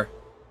the bar.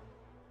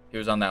 He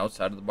was on the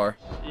outside of the bar.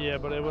 Yeah,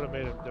 but it would have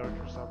made him dark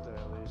or something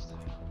at least.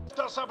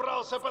 Кто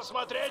собрался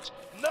посмотреть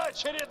на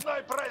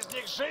очередной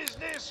праздник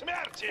жизни и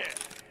смерти?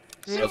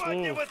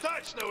 Сегодня вы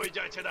точно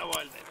уйдете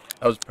довольны.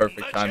 That was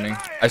perfect timing.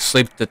 I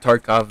sleeped the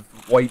Tarkov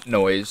white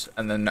noise,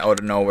 and then out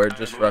of nowhere,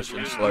 just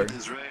Russian slur.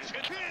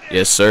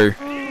 Yes, sir.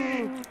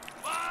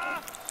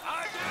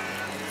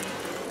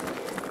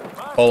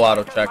 Full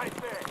auto check.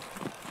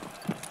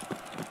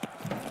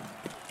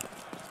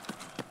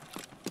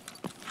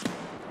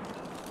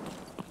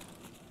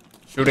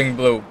 Shooting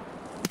blue.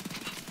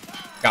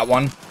 Got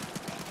one.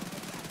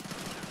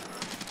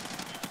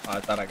 Oh, I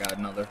thought I got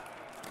another.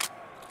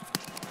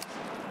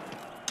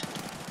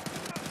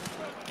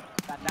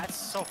 That's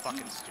so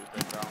fucking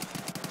stupid, bro.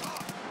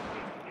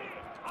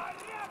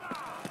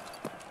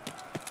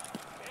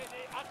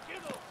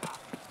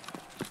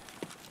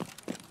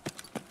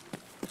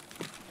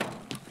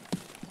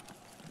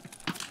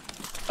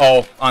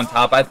 Oh, on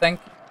top, I think?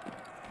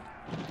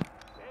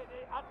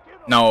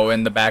 No,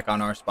 in the back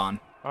on our spawn.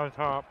 On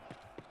top.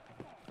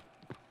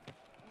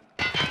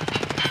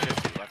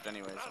 Left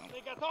anyway, so.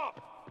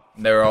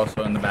 They were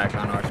also in the back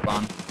on our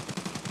spawn.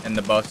 In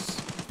the bus.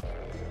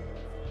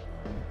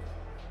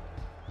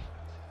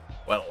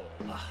 Well.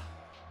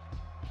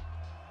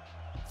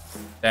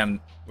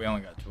 Damn, we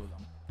only got 2 of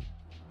them.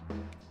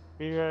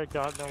 You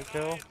got no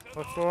kill?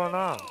 What's going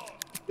on?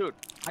 Dude,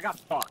 I got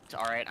fucked,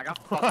 alright? I got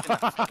fucked in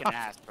the fucking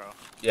ass, bro.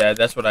 Yeah,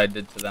 that's what I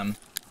did to them.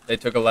 They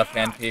took a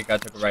left-hand peek, I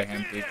took a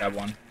right-hand peek, I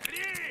won.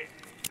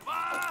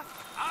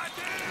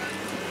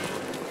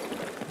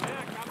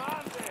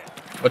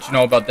 What you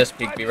know about this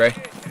peek, B-Ray?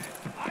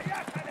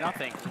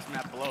 Nothing, this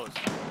map blows.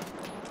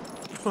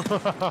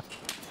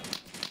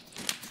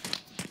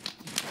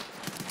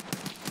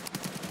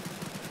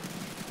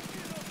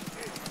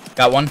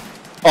 Got one.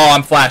 Oh,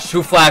 I'm flashed.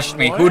 Who flashed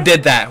me? Who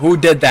did that? Who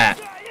did that?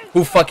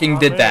 Who fucking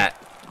did that?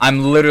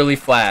 I'm literally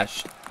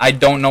flashed. I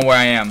don't know where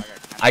I am.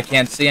 I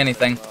can't see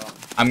anything.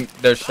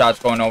 There's shots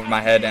going over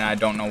my head and I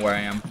don't know where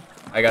I am.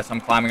 I guess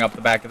I'm climbing up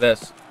the back of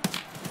this.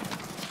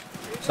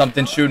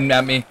 Something's shooting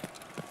at me.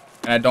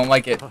 And I don't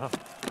like it.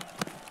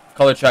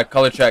 Color check,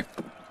 color check.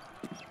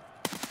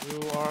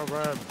 You are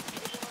red.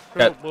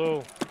 Got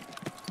blue.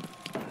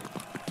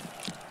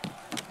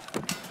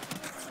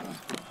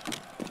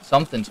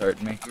 Something's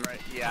hurting me. Right,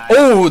 yeah.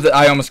 Oh,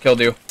 I almost killed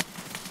you.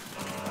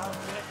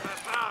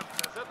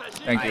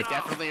 Thank you.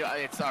 Definitely,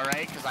 it's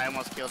alright, because I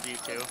almost killed you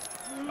too.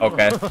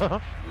 Okay.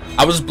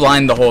 I was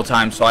blind the whole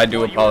time, so I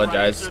do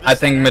apologize. I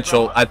think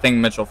Mitchell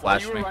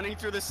flashed me. You were running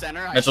through the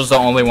center. Mitchell's the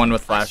only one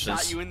with I shot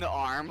flashes. you in the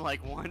arm,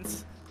 like,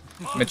 once.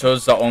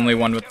 Mitchell's the only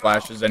one with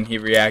flashes, and he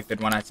reacted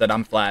when I said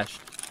I'm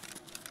flashed.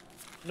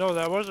 No,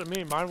 that wasn't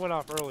me. Mine went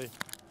off early.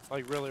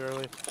 Like, really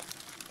early.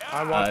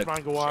 I watched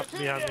mine go off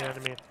behind the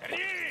enemy.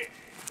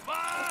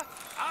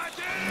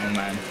 Oh,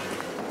 man.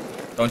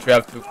 Don't you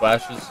have 2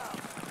 flashes?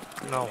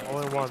 No,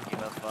 only one. Give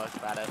a fuck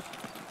about it.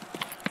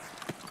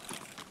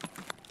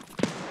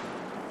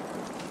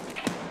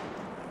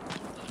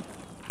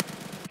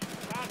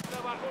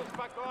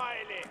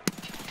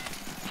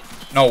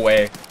 No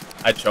way.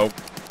 I choked.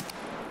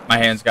 My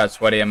hands got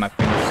sweaty and my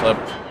fingers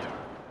slipped.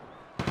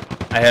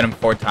 I hit him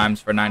 4 times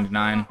for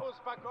 99.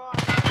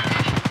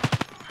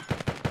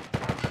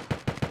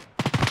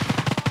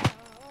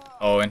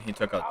 Oh, and he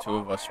took out 2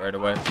 of us right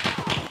away.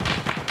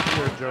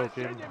 You're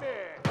joking.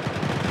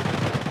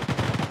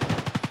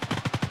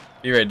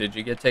 B-Ray, did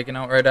you get taken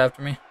out right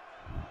after me?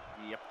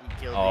 Yep, he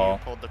killed me,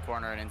 pulled the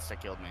corner, and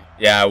insta-killed me.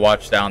 Yeah, I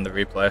watched that on the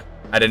replay.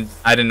 I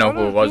didn't know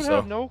who it was, though.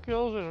 Have no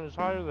kills and is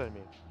higher than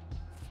me.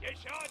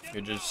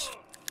 You're just...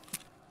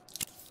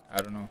 I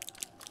don't know.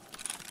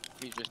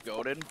 He's just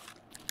goated.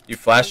 You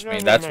flashed me,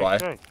 that's why.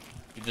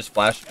 You just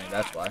flashed me,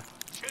 that's why.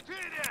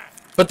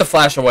 Put the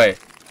flash away.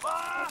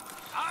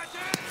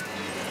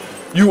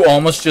 You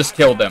almost just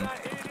killed him.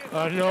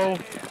 I know.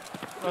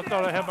 I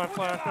thought I had my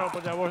flash out,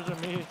 but that wasn't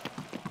me.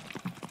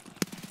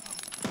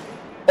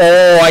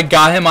 Oh, I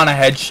got him on a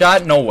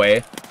headshot? No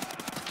way.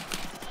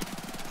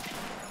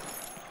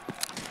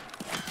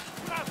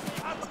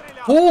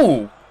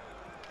 Who?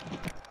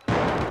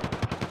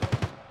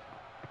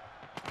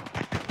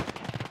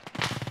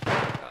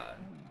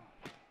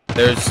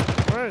 There's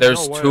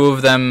no 2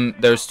 of them.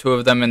 There's 2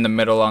 of them in the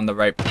middle on the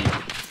right peak.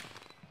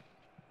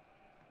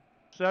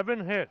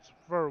 7 hits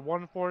for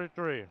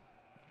 143.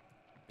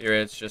 Here,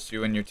 it's just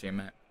you and your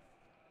teammate.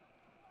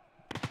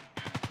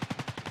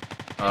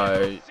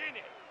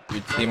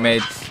 Your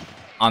teammate's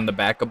on the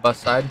back of bus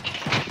side.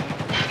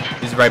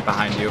 He's right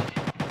behind you.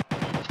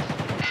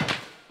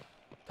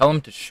 Tell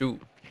him to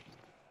shoot.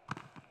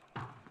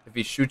 If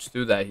he shoots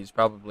through that, he's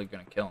probably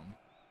gonna kill him,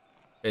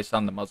 based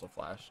on the muzzle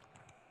flash.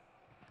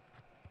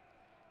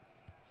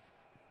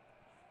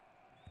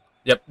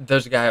 Yep,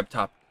 there's a guy up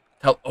top.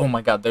 Oh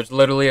my god, there's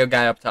literally a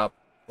guy up top,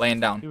 laying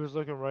down. He was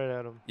looking right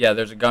at him. Yeah,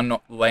 there's a gun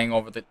laying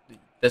over the...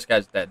 This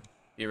guy's dead.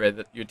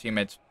 Your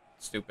teammate's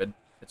stupid.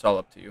 It's all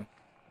up to you.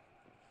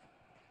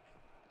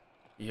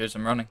 He hears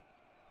him running.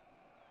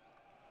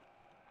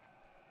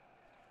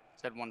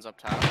 Said one's up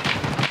top.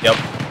 Yep.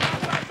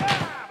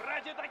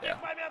 Yeah.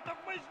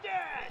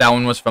 That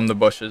one was from the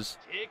bushes.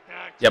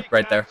 Yep,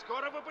 right there.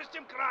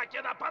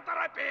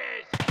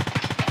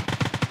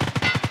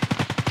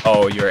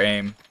 Oh, your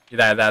aim.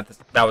 That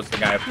was the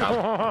guy up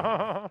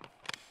top.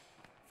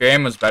 If your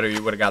aim was better,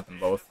 you would have got them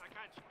both.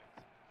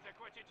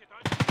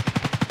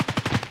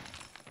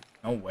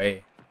 No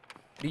way.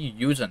 What are you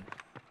using?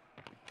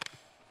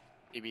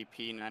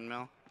 EBP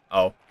 9mm.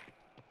 Oh.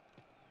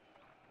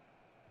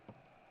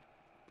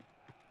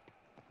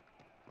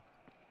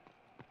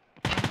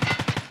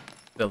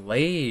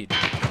 Delayed.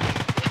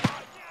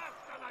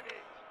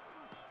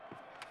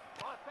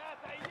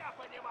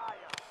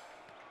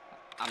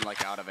 I'm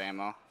like out of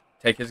ammo.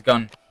 Take his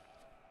gun.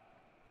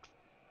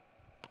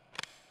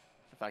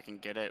 If I can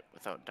get it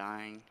without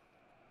dying.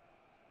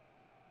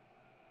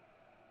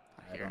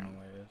 I don't know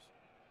where he is.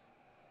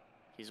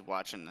 He's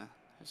watching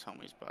his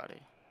homie's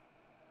body.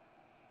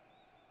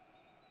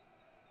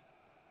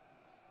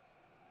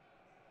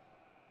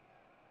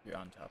 You're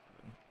on top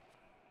of him.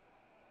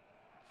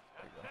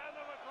 There you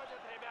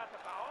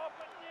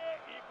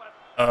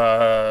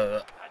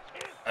go.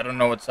 I don't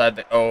know what side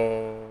they...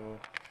 Oh.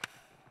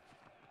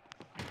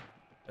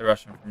 They're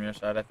rushing from your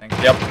side, I think.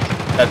 Yep,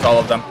 that's all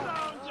of them.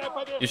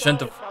 You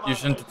shouldn't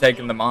have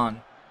taken them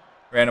on.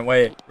 Ran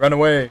away. Run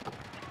away.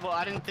 Well,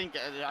 I didn't think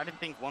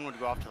one would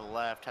go off to the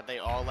left. Had they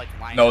all like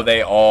lined No, up,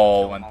 they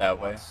all went that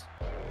way.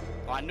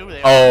 Well, I knew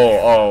they.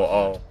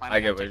 Oh. I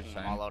get what you're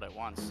saying. All out at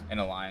once. In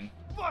a line.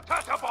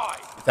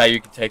 Is that you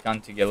could take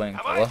on Tigila and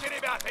Killa? I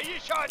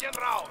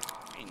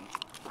mean,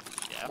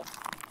 yeah.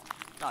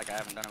 Not like I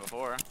haven't done it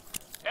before.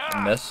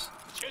 And this?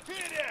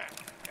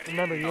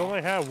 Remember, you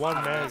only have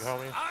 1 mag,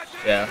 homie.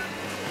 Yeah.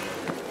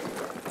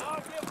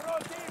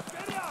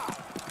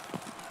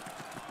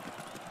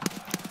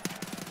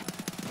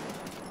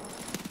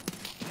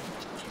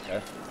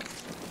 Okay.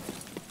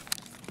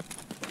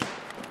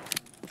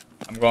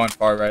 I'm going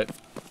far right.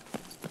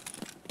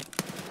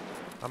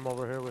 I'm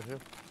over here with you.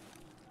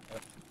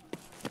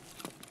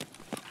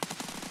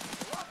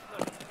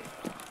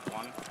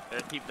 One.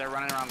 They're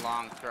running around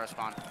long to our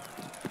spawn.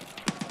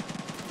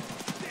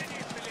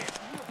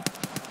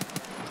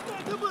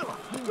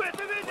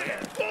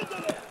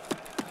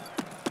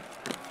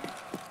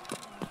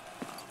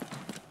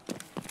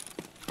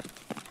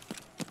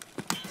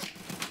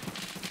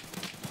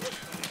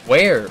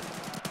 Where?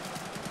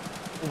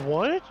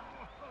 What?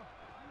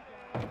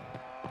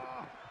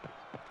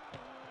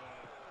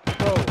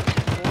 Bro, 4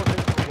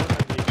 hits for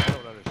 198. I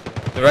don't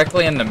understand.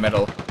 Directly in the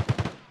middle.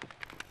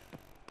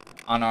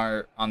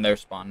 On their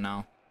spawn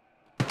now.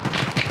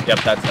 Yep,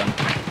 that's them.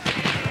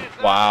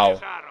 Wow.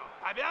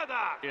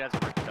 Dude has a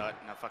dut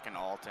and a fucking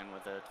Alton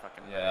with a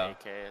fucking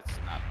AK. It's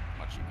not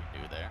much you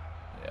can do there.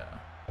 Yeah.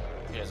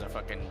 He has a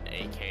fucking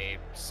AK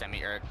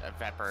or a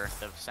Vepr,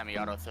 the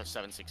semi-auto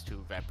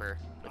 7.62 Vepr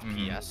with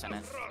PS in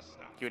it.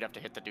 He would have to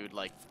hit the dude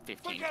like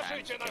 15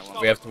 times to kill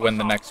him. We have to win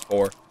the next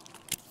 4.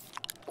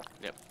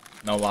 Yep.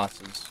 No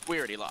losses. We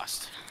already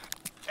lost.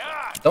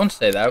 Don't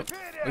say that.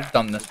 We've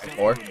done this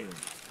before.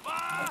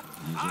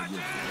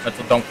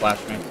 Mitchell, don't flash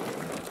me.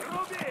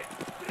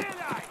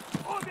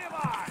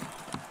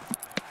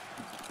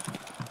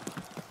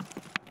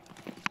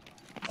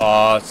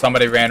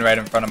 Somebody ran right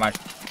in front of my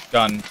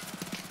gun.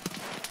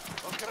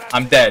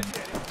 I'm dead.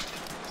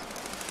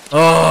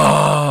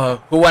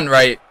 Oh, who went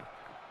right?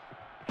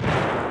 I'm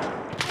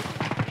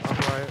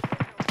right.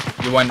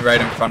 You went right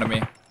in front of me.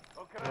 No,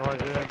 I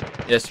did.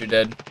 Yes, you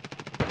did.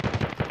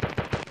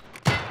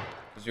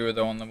 Because you were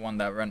the only one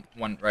that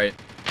went right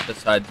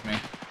besides me.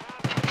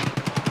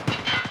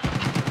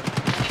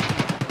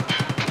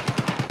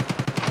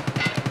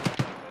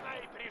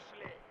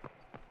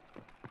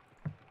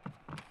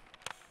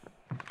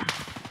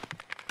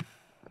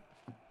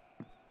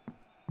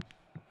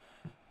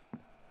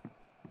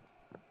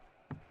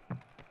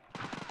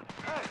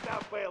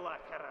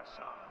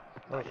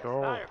 Let's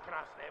go. I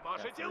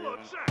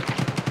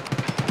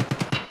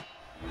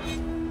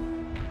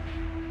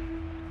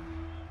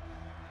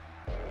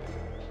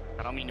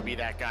don't mean to be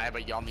that guy,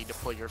 but y'all need to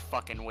pull your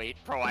fucking weight.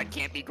 Bro, I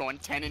can't be going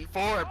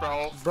 10-4,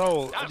 bro.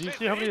 Bro, do you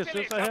see how many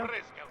assists I have?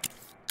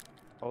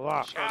 A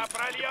lot.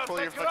 Pull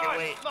your fucking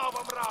weight.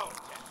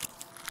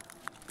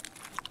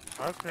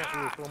 I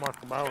can't do so much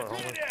about it,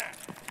 homie.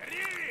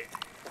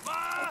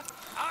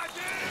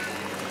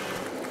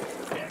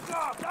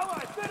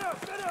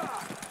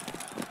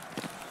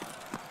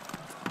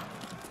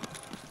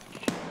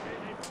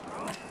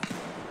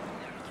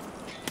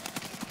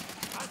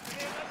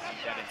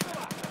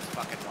 That's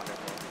fucking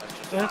wonderful. That's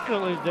just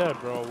Instantly dead,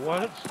 bro.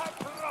 What?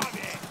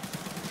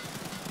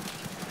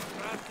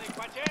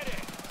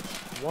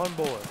 One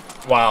bullet.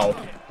 Wow.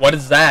 What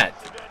is that?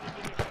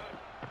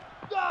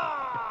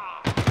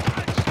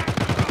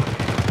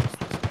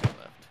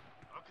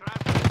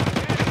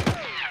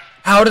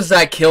 How does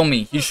that kill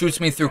me? He shoots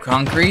me through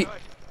concrete?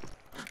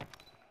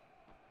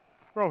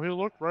 Bro, he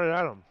looked right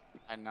at him.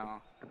 I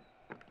know.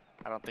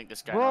 I don't think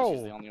this guy knows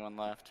he's the only one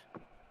left.